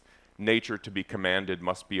is, nature to be commanded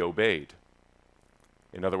must be obeyed.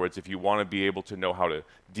 In other words, if you want to be able to know how to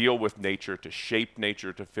deal with nature, to shape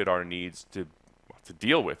nature to fit our needs, to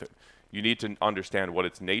deal with it, you need to understand what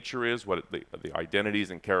its nature is, what the identities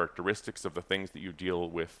and characteristics of the things that you deal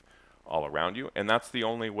with all around you, and that's the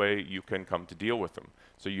only way you can come to deal with them.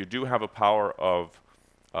 So you do have a power of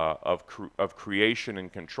creation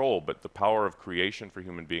and control, but the power of creation for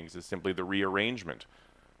human beings is simply the rearrangement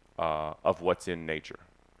of what's in nature.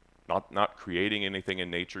 Not creating anything in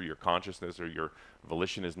nature. Your consciousness or your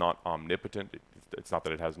volition is not omnipotent. It's not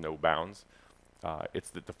that it has no bounds. It's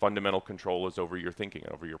that the fundamental control is over your thinking,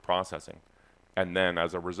 over your processing. And then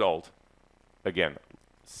as a result, again,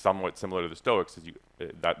 somewhat similar to the Stoics, is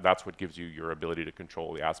that's what gives you your ability to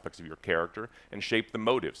control the aspects of your character and shape the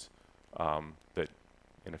motives that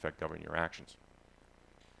in effect govern your actions.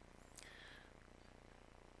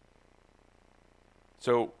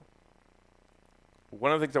 So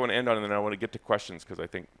one of the things I want to end on, and then I want to get to questions, because I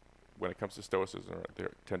think when it comes to Stoicism,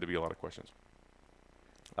 there tend to be a lot of questions.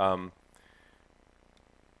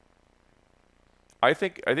 I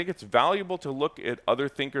think it's valuable to look at other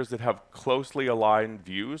thinkers that have closely aligned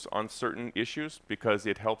views on certain issues, because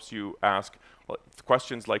it helps you ask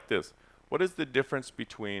questions like this. What is the difference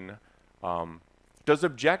between, does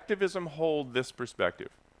objectivism hold this perspective,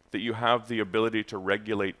 that you have the ability to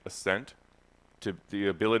regulate assent, to the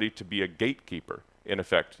ability to be a gatekeeper, in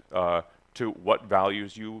effect, to what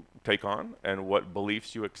values you take on and what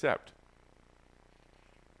beliefs you accept?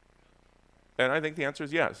 And I think the answer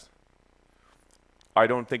is yes. I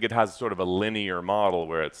don't think it has sort of a linear model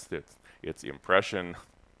where it's impression,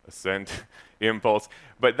 assent, impulse,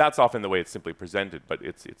 but that's often the way it's simply presented, but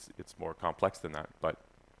it's more complex than that. But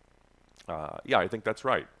yeah, I think that's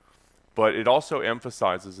right. But it also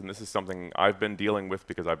emphasizes, and this is something I've been dealing with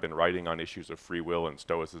because I've been writing on issues of free will and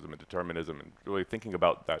Stoicism and determinism and really thinking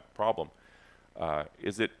about that problem,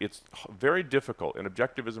 is that it's very difficult, and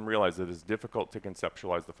Objectivism realizes that it's difficult to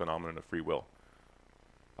conceptualize the phenomenon of free will.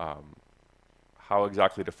 How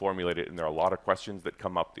exactly to formulate it, and there are a lot of questions that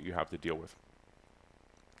come up that you have to deal with.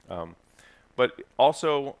 But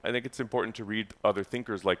also, I think it's important to read other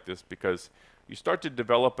thinkers like this, because you start to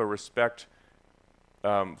develop a respect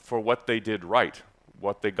for what they did right,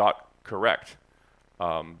 what they got correct.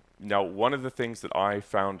 Now, one of the things that I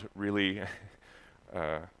found really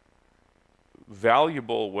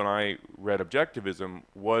valuable when I read Objectivism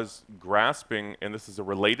was grasping, and this is a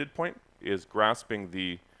related point, is grasping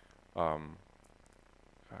the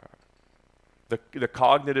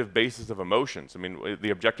cognitive basis of emotions. I mean, the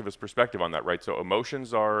objectivist perspective on that, right? So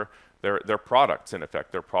emotions are, they're products, in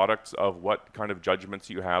effect. They're products of what kind of judgments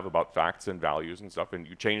you have about facts and values and stuff, and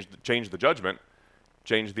you change the judgment,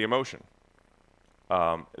 change the emotion.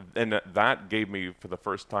 And that gave me, for the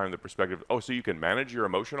first time, the perspective, oh, so you can manage your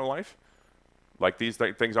emotional life? Like these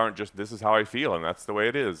things aren't just, this is how I feel, and that's the way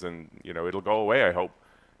it is, and, you know, it'll go away, I hope.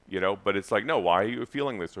 You know, but it's like, no, why are you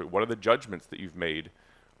feeling this? What are the judgments that you've made?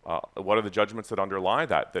 What are the judgments that underlie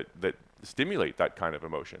that stimulate that kind of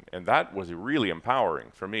emotion? And that was really empowering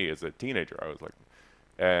for me as a teenager. I was like,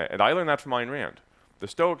 and I learned that from Ayn Rand. The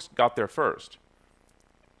Stoics got there first.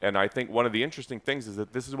 And I think one of the interesting things is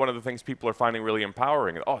that this is one of the things people are finding really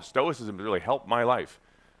empowering. Oh, Stoicism really helped my life.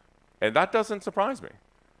 And that doesn't surprise me.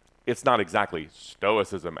 It's not exactly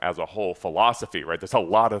Stoicism as a whole philosophy, right? There's a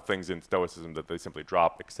lot of things in Stoicism that they simply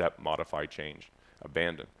drop, accept, modify, change,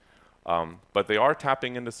 abandon. But they are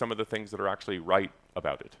tapping into some of the things that are actually right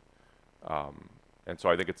about it. And so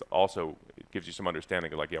I think it gives you some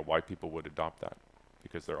understanding of, like, yeah, why people would adopt that,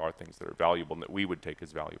 because there are things that are valuable and that we would take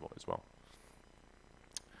as valuable as well.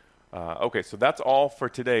 Okay, so that's all for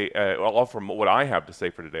today, all from what I have to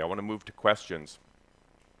say for today. I want to move to questions.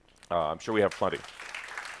 I'm sure we have plenty.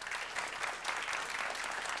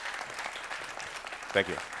 Thank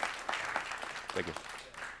you. Thank you.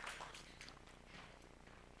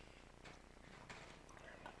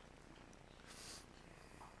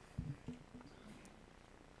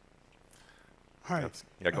 Hi.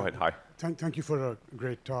 Yeah, go ahead. Hi. Thank you for a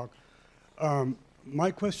great talk.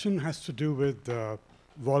 My question has to do with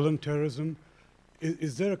voluntarism.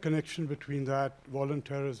 Is there a connection between that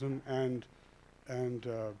voluntarism and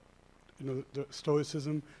the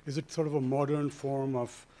Stoicism? Is it sort of a modern form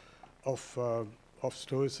of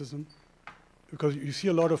Stoicism? Because you see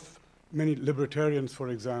a lot of many libertarians, for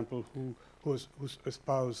example, who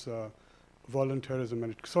espouse voluntarism,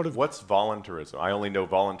 and it sort of... What's voluntarism? I only know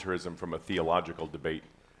voluntarism from a theological debate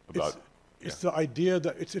about... it's the idea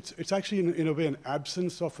that it's actually in a way an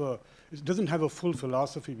absence of a, it doesn't have a full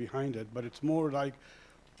philosophy behind it, but it's more like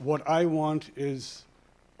what I want is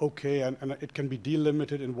okay, and it can be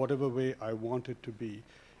delimited in whatever way I want it to be.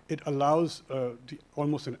 It allows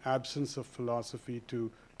almost an absence of philosophy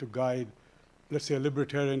to guide, let's say, a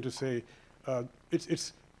libertarian to say,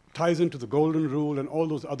 it's ties into the golden rule and all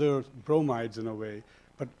those other bromides in a way.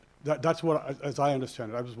 But that's what, as I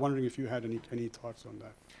understand it. I was wondering if you had any thoughts on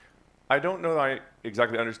that. I don't know that I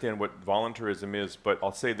exactly understand what voluntarism is, but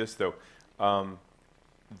I'll say this, though.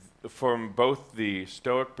 From both the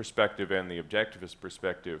Stoic perspective and the Objectivist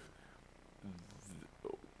perspective,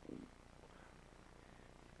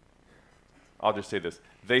 I'll just say this.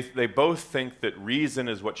 They both think that reason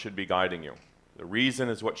is what should be guiding you. The reason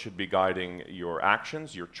is what should be guiding your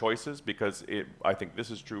actions, your choices, because I think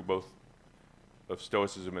this is true both of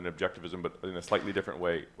Stoicism and Objectivism, but in a slightly different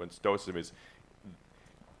way. When Stoicism is,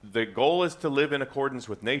 the goal is to live in accordance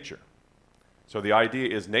with nature. So the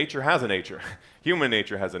idea is nature has a nature. Human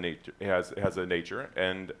nature has a nature, has a nature,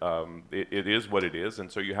 and it is what it is. And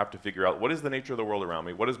so you have to figure out, what is the nature of the world around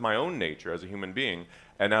me? What is my own nature as a human being?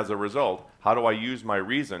 And as a result, how do I use my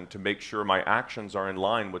reason to make sure my actions are in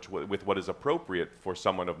line with what is appropriate for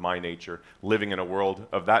someone of my nature living in a world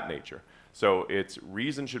of that nature? So it's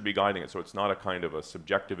reason should be guiding it. So it's not a kind of a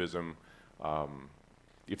subjectivism.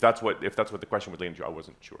 If that's what the question was leading to, I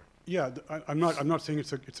wasn't sure. Yeah, I'm not saying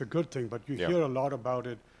it's a good thing, but you hear a lot about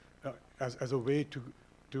it as a way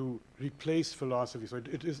to replace philosophy. So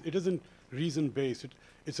it isn't reason based.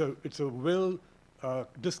 It's a will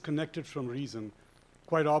disconnected from reason,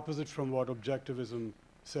 quite opposite from what objectivism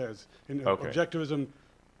says. In objectivism,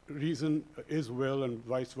 reason is will and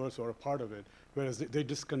vice versa, or a part of it, whereas they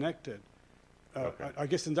disconnect it. I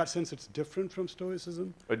guess in that sense it's different from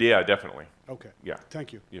Stoicism? Yeah, definitely. Okay. Yeah.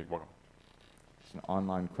 Thank you. You're welcome. It's an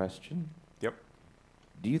online question. Yep.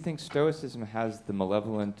 Do you think Stoicism has the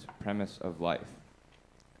malevolent premise of life?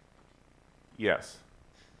 Yes.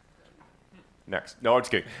 Next. No, I'm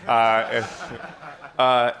just kidding.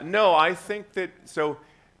 No, I think that, so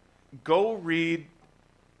go read,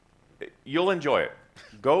 you'll enjoy it.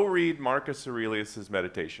 Go read Marcus Aurelius's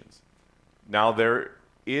Meditations. Now,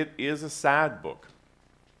 it is a sad book,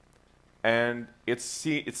 and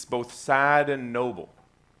it's both sad and noble.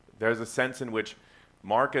 There's a sense in which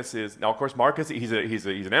Marcus is, now of course Marcus, he's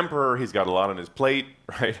an emperor, he's got a lot on his plate,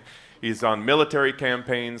 right? He's on military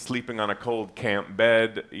campaigns, sleeping on a cold camp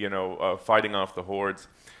bed, fighting off the hordes.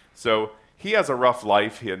 So he has a rough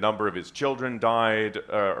life. A number of his children died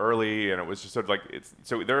early, and it was just sort of like,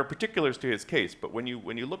 so there are particulars to his case, but when you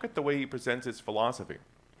look at the way he presents his philosophy,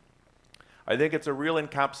 I think it's a real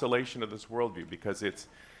encapsulation of this worldview, because it's,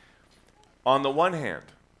 on the one hand,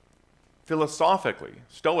 philosophically,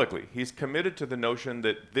 stoically, he's committed to the notion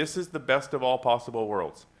that this is the best of all possible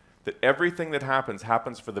worlds, that everything that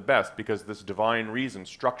happens for the best, because this divine reason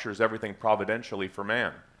structures everything providentially for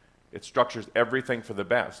man. It structures everything for the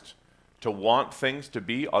best. To want things to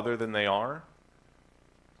be other than they are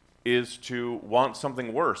is to want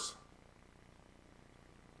something worse.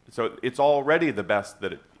 So it's already the best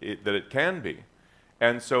that it can be.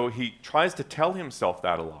 And so he tries to tell himself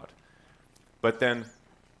that a lot. But then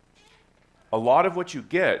a lot of what you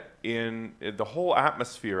get in the whole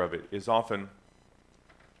atmosphere of it is often,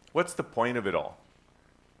 what's the point of it all?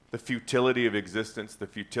 The futility of existence, the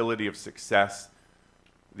futility of success,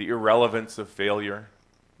 the irrelevance of failure.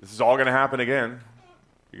 This is all going to happen again.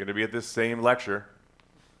 You're going to be at this same lecture.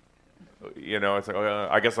 It's like,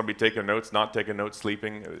 I guess I'll be taking notes, not taking notes,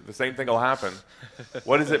 sleeping. The same thing will happen.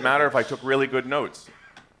 What does it matter if I took really good notes?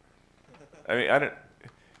 I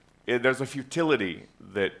mean, there's a futility,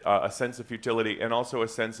 a sense of futility, and also a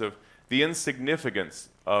sense of the insignificance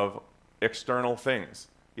of external things.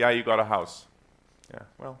 Yeah, you got a house. Yeah,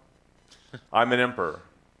 well, I'm an emperor.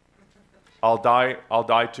 I'll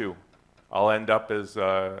die too. I'll end up as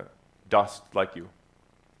dust like you.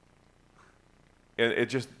 It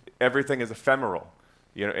just, everything is ephemeral,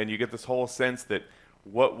 and you get this whole sense that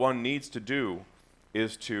what one needs to do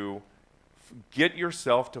is to get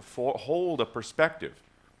yourself to hold a perspective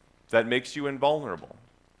that makes you invulnerable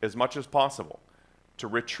as much as possible, to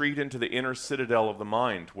retreat into the inner citadel of the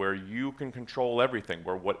mind where you can control everything,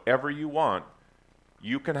 where whatever you want,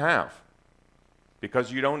 you can have,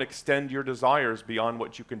 because you don't extend your desires beyond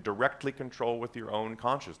what you can directly control with your own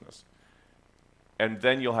consciousness. And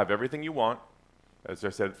then you'll have everything you want. As I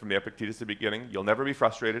said from the Epictetus at the beginning, you'll never be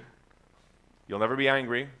frustrated. You'll never be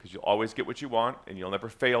angry, because you'll always get what you want, and you'll never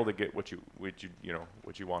fail to get what you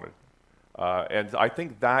wanted. And I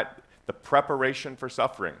think that the preparation for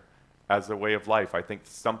suffering as a way of life, I think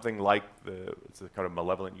something like it's a kind of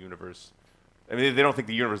malevolent universe I mean, they don't think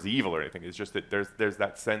the universe is evil or anything. It's just that there's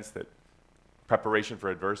that sense that preparation for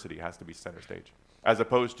adversity has to be center stage, as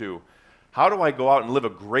opposed to how do I go out and live a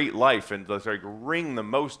great life and like, wring the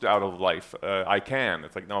most out of life I can.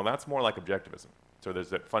 It's like, no, that's more like objectivism. So there's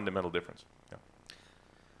that fundamental difference.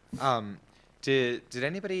 Yeah. Does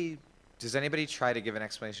anybody try to give an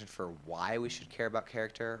explanation for why we should care about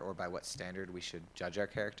character, or by what standard we should judge our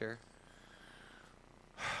character?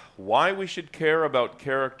 Why we should care about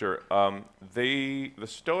character? The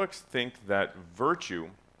Stoics think that virtue.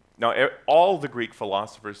 Now, all the Greek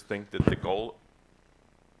philosophers think that the goal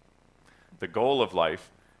of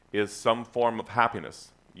life is some form of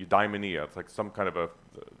happiness, eudaimonia. It's like some kind of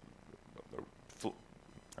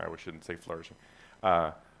I shouldn't say flourishing,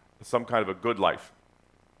 some kind of a good life.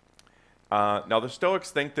 Now, the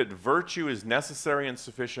Stoics think that virtue is necessary and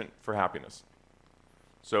sufficient for happiness.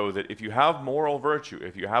 So that if you have moral virtue,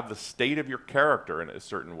 if you have the state of your character in a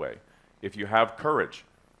certain way, if you have courage,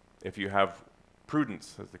 if you have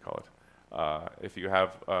prudence, as they call it, if you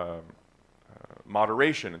have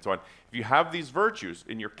moderation and so on, if you have these virtues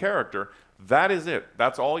in your character, that is it.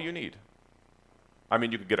 That's all you need. I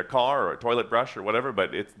mean, you could get a car or a toilet brush or whatever,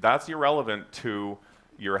 but that's irrelevant to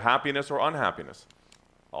your happiness or unhappiness.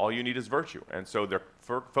 All you need is virtue. And so their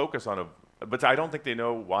focus on but I don't think they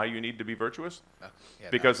know why you need to be virtuous. Yeah,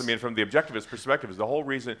 because, I mean, from the objectivist perspective, is the whole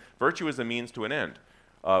reason virtue is a means to an end.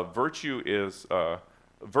 Virtues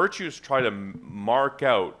try to mark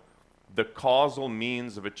out the causal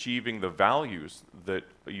means of achieving the values that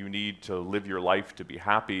you need to live your life, to be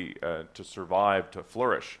happy, to survive, to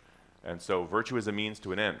flourish. And so virtue is a means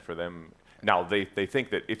to an end for them. Now, they think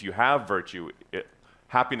that if you have virtue,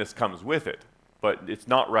 happiness comes with it. But it's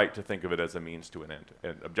not right to think of it as a means to an end.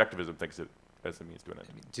 And objectivism thinks it as a means to an end.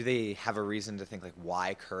 Do they have a reason to think like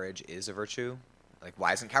why courage is a virtue? Like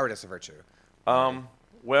why isn't cowardice a virtue?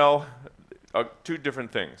 Well, two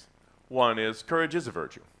different things. One is courage is a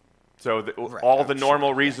virtue. So Right, all the normal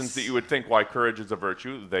sure, reasons yes. that you would think why courage is a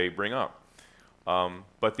virtue, they bring up.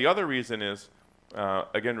 But the other reason is,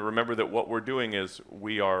 again, remember that what we're doing is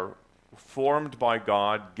we are formed by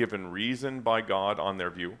God, given reason by God on their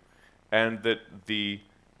view, and that the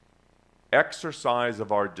exercise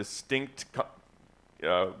of our distinct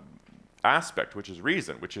aspect, which is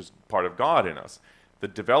reason, which is part of God in us, the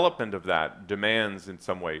development of that demands in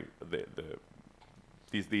some way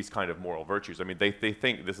these kind of moral virtues. I mean, they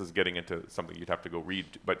think, this is getting into something you'd have to go read,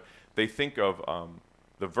 but they think of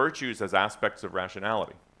the virtues as aspects of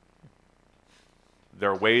rationality. There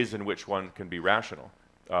are ways in which one can be rational.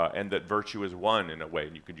 And that virtue is one in a way,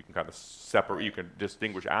 and you can kind of separate, you can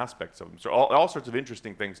distinguish aspects of them. So all sorts of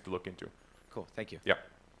interesting things to look into. Cool, thank you. Yeah.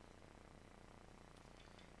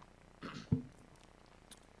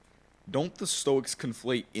 Don't the Stoics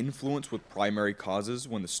conflate influence with primary causes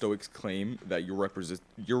when the Stoics claim that your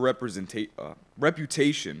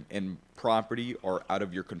reputation and property are out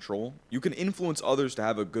of your control? You can influence others to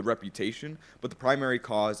have a good reputation, but the primary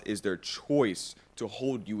cause is their choice to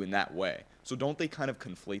hold you in that way. So don't they kind of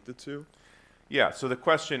conflate the two? Yeah, so the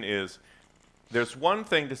question is, there's one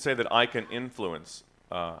thing to say that I can influence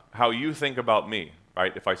how you think about me,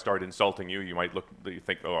 right? If I start insulting you, you might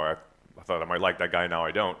think, oh, I thought I might like that guy, now I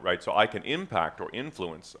don't, right? So I can impact or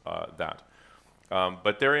influence that.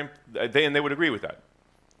 But they would agree with that.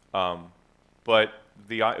 But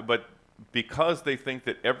because they think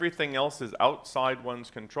that everything else is outside one's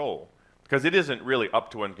control, because it isn't really up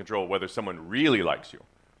to one's control whether someone really likes you.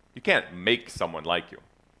 You can't make someone like you.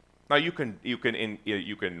 Now you can I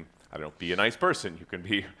don't know, be a nice person. You can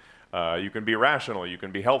be rational. You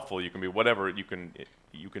can be helpful. You can be whatever. You can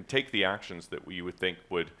take the actions that you would think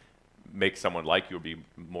would make someone like you or be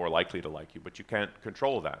more likely to like you, but you can't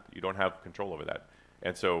control that. You don't have control over that.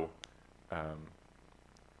 And so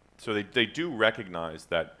they do recognize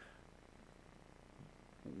that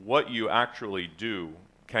what you actually do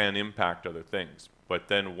can impact other things. But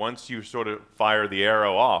then once you sort of fire the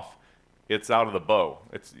arrow off, it's out of the bow.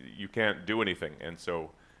 You can't do anything. And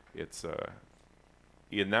so it's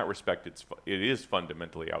in that respect, it is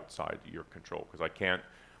fundamentally outside your control, because I can't.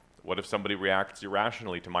 What if somebody reacts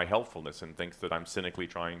irrationally to my helpfulness and thinks that I'm cynically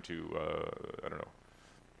trying to, I don't know,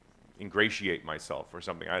 ingratiate myself or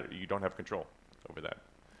something? You don't have control over that.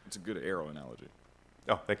 It's a good arrow analogy.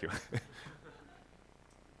 Oh, thank you.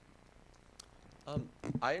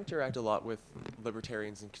 I interact a lot with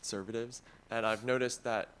libertarians and conservatives, and I've noticed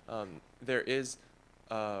that there is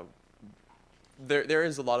a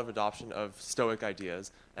lot of adoption of Stoic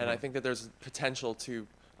ideas, and I think that there's potential to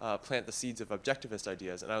plant the seeds of objectivist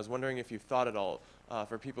ideas. And I was wondering if you've thought at all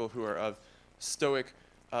for people who are of Stoic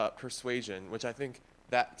persuasion, which I think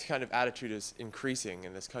that kind of attitude is increasing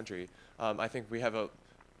in this country. I think we have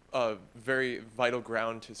a very vital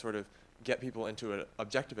ground to sort of get people into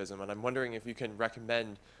objectivism, and I'm wondering if you can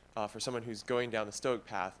recommend for someone who's going down the Stoic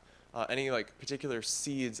path any like particular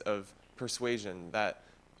seeds of persuasion that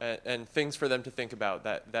and things for them to think about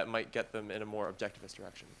that might get them in a more objectivist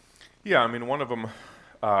direction. Yeah, I mean, one of them,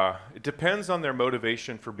 it depends on their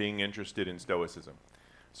motivation for being interested in Stoicism.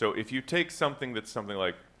 So if you take something that's something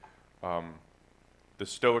like the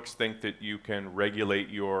Stoics think that you can regulate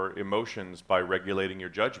your emotions by regulating your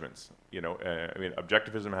judgments. You know, I mean,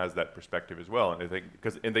 Objectivism has that perspective as well, and I think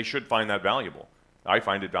and they should find that valuable. I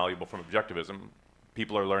find it valuable from Objectivism.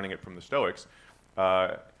 People are learning it from the Stoics.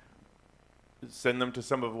 Send them to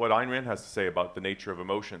some of what Ayn Rand has to say about the nature of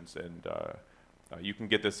emotions, and you can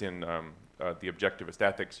get this in the Objectivist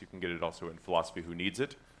Ethics. You can get it also in Philosophy Who Needs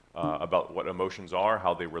It, about what emotions are,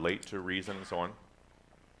 how they relate to reason, and so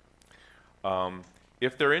on.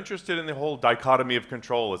 If they're interested in the whole dichotomy of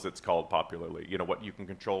control, as it's called popularly, you know, what you can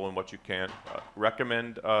control and what you can't,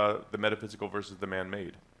 recommend the metaphysical versus the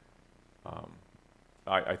man-made.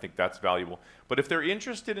 I think that's valuable. But if they're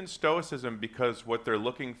interested in Stoicism because what they're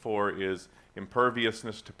looking for is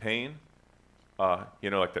imperviousness to pain, you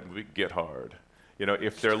know, like that movie, Get Hard. You know,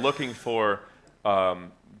 if they're looking for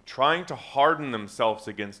trying to harden themselves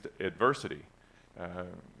against adversity,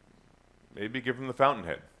 maybe give them the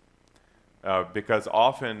Fountainhead. Because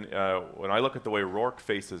often, when I look at the way Rourke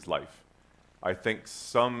faces life, I think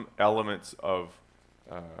some elements of,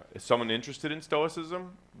 if someone interested in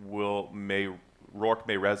Stoicism Rourke may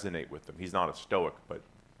resonate with them. He's not a Stoic, but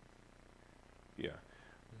yeah.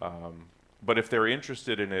 But if they're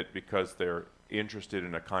interested in it because they're interested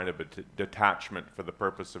in a kind of a detachment for the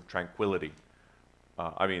purpose of tranquility,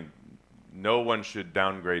 I mean, no one should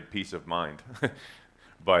downgrade peace of mind,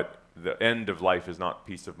 but the end of life is not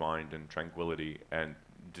peace of mind and tranquility and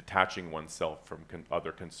detaching oneself from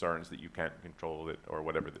other concerns that you can't control it or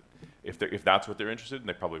whatever. If that's what they're interested in,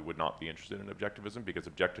 they probably would not be interested in Objectivism, because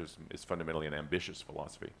Objectivism is fundamentally an ambitious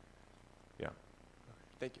philosophy. Yeah.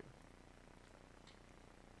 Thank you.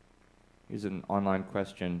 Here's an online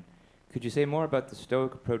question. Could you say more about the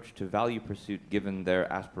Stoic approach to value pursuit given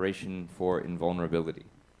their aspiration for invulnerability?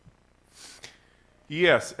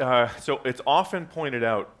 Yes, so it's often pointed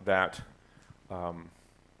out that, well,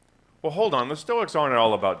 hold on, the Stoics aren't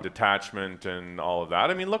all about detachment and all of that.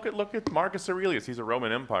 I mean, look at Marcus Aurelius. He's a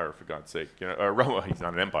Roman Empire, for God's sake. You know, he's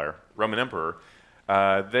not an empire, Roman emperor.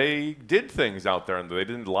 They did things out there, and they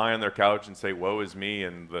didn't lie on their couch and say, "Woe is me,"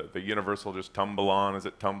 and the universe will just tumble on as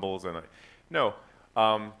it tumbles. And no,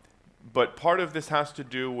 but part of this has to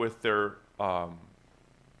do with their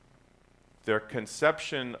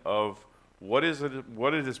conception of what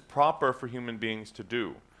it is proper for human beings to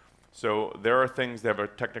do. So there are things, they have a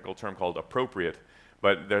technical term called appropriate,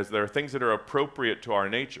 but there are things that are appropriate to our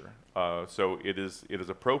nature. So it is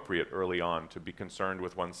appropriate early on to be concerned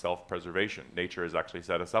with one's self-preservation. Nature has actually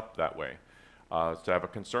set us up that way, to have a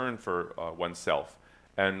concern for oneself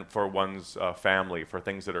and for one's family, for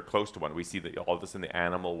things that are close to one. We see all this in the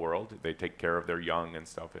animal world. They take care of their young and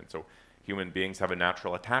stuff, and so human beings have a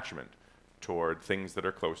natural attachment toward things that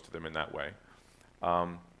are close to them in that way.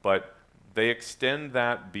 But they extend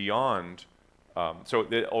that beyond,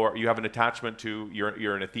 or you have an attachment to,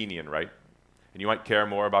 you're an Athenian, right? And you might care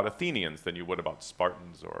more about Athenians than you would about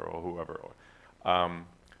Spartans or whoever.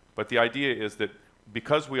 But the idea is that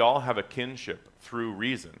because we all have a kinship through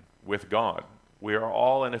reason with God, we are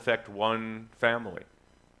all in effect one family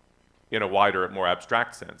in a wider, more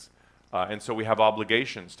abstract sense. And so we have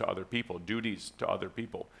obligations to other people, duties to other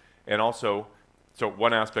people. And also, so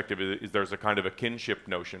one aspect of it is there's a kind of a kinship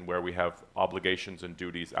notion where we have obligations and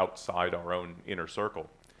duties outside our own inner circle.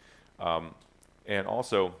 And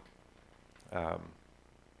also, no,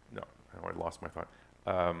 I already lost my thought.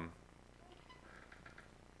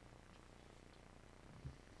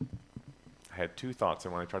 I had two thoughts,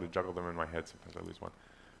 and when I try to juggle them in my head, sometimes I lose one.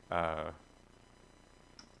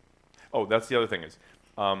 Oh, that's the other thing is,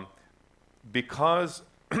 because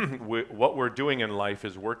what we're doing in life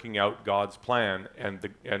is working out God's plan, and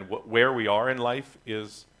where we are in life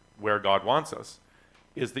is where God wants us,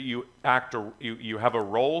 is that you have a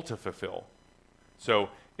role to fulfill. So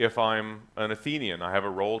if I'm an Athenian, I have a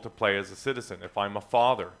role to play as a citizen. If I'm a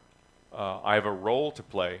father, I have a role to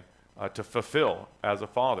play, to fulfill as a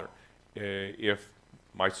father. If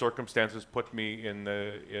my circumstances put me I'm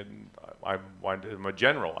a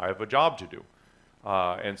general, I have a job to do.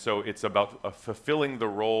 And so it's about fulfilling the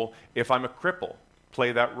role. If I'm a cripple,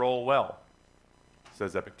 play that role well,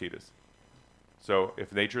 says Epictetus. So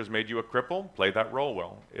if nature has made you a cripple, play that role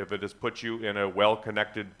well. If it has put you in a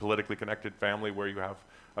well-connected, politically connected family where you have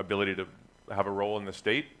ability to have a role in the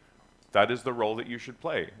state, that is the role that you should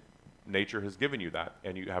play. Nature has given you that,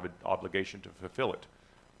 and you have an obligation to fulfill it.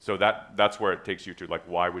 So that's where it takes you to, like,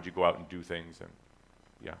 why would you go out and do things? And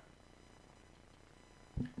yeah.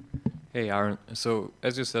 Hey, Aaron. So,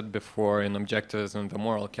 as you said before, in Objectivism, the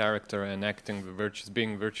moral character and acting the virtues,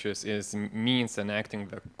 being virtuous, is means and acting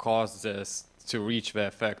the causes to reach the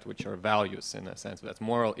effect, which are values, in a sense. That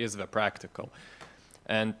moral is the practical.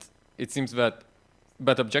 And it seems that,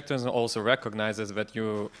 but Objectivism also recognizes that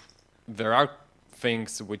there are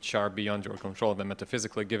things which are beyond your control, the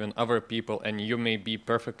metaphysically given other people, and you may be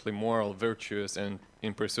perfectly moral, virtuous, and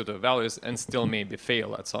in pursuit of values, and still maybe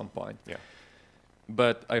fail at some point. Yeah.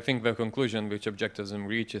 But I think the conclusion which Objectivism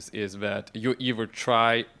reaches is that you either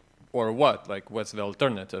try or what? Like, what's the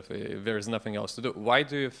alternative? There is nothing else to do. Why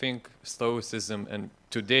do you think Stoicism, and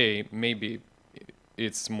today maybe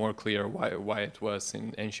it's more clear why it was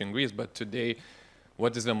in ancient Greece, but today,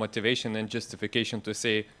 what is the motivation and justification to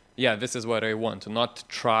say, yeah, this is what I want, to not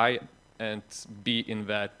try and be in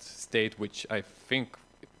that state, which I think,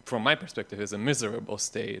 from my perspective, is a miserable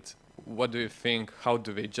state? What do you think? How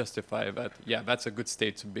do they justify that? Yeah, that's a good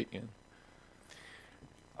state to be in.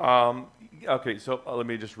 Okay, so let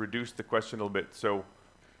me just reduce the question a little bit. So,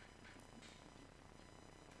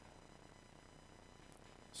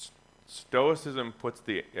 Stoicism puts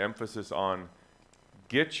the emphasis on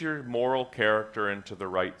get your moral character into the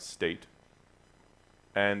right state.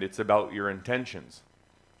 And it's about your intentions,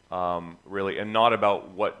 really, and not about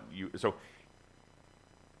what you... So,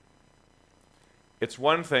 it's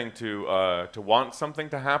one thing to want something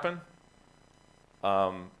to happen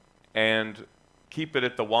and keep it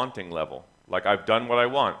at the wanting level. Like, I've done what I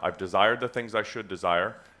want. I've desired the things I should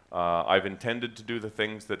desire. I've intended to do the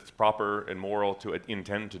things that it's proper and moral to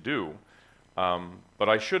intend to do. But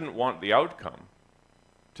I shouldn't want the outcome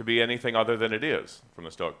to be anything other than it is from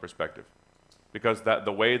the Stoic perspective. Because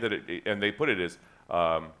the way that and they put it is,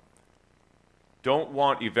 don't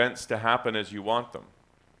want events to happen as you want them.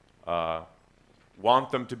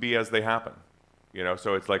 Want them to be as they happen. You know,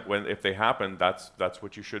 so it's like if they happen, that's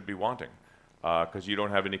what you should be wanting. Because you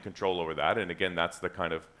don't have any control over that. And again, that's the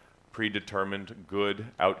kind of predetermined good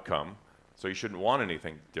outcome. So you shouldn't want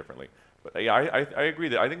anything differently. But yeah, I agree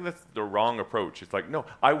that I think that's the wrong approach. It's like, no,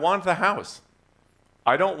 I want the house.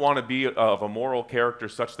 I don't want to be of a moral character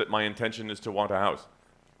such that my intention is to want a house.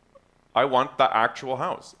 I want the actual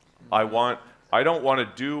house. I don't want to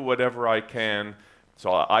do whatever I can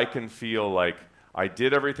so I can feel like I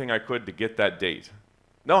did everything I could to get that date.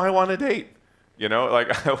 No, I want a date. You know, like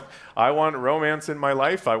I want romance in my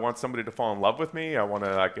life. I want somebody to fall in love with me. I want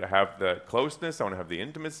to have the closeness. I want to have the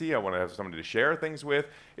intimacy. I want to have somebody to share things with.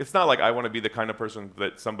 It's not like I want to be the kind of person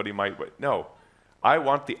that somebody might... No. I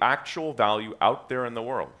want the actual value out there in the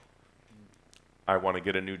world. I want to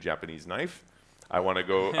get a new Japanese knife. I want to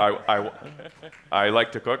go... I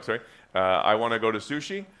like to cook, sorry. I want to go to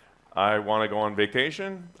sushi. I want to go on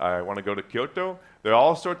vacation. I want to go to Kyoto. There are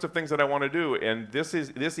all sorts of things that I want to do, and this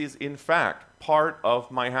is in fact part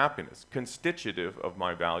of my happiness, constitutive of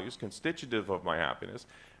my values, constitutive of my happiness.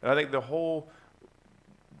 And I think the whole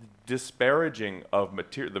disparaging of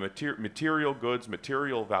material goods,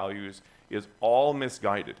 material values, is all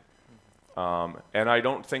misguided. And I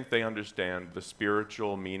don't think they understand the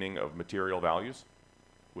spiritual meaning of material values,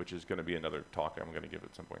 which is going to be another talk I'm going to give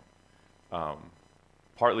at some point.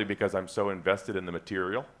 Partly because I'm so invested in the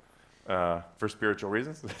material for spiritual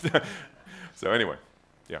reasons. So anyway,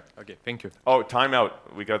 yeah. Okay, thank you. Oh, timeout.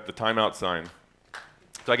 We got the timeout sign.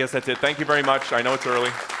 So I guess that's it. Thank you very much. I know it's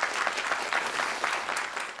early.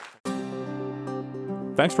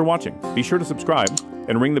 Thanks for watching. Be sure to subscribe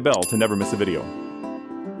and ring the bell to never miss a video.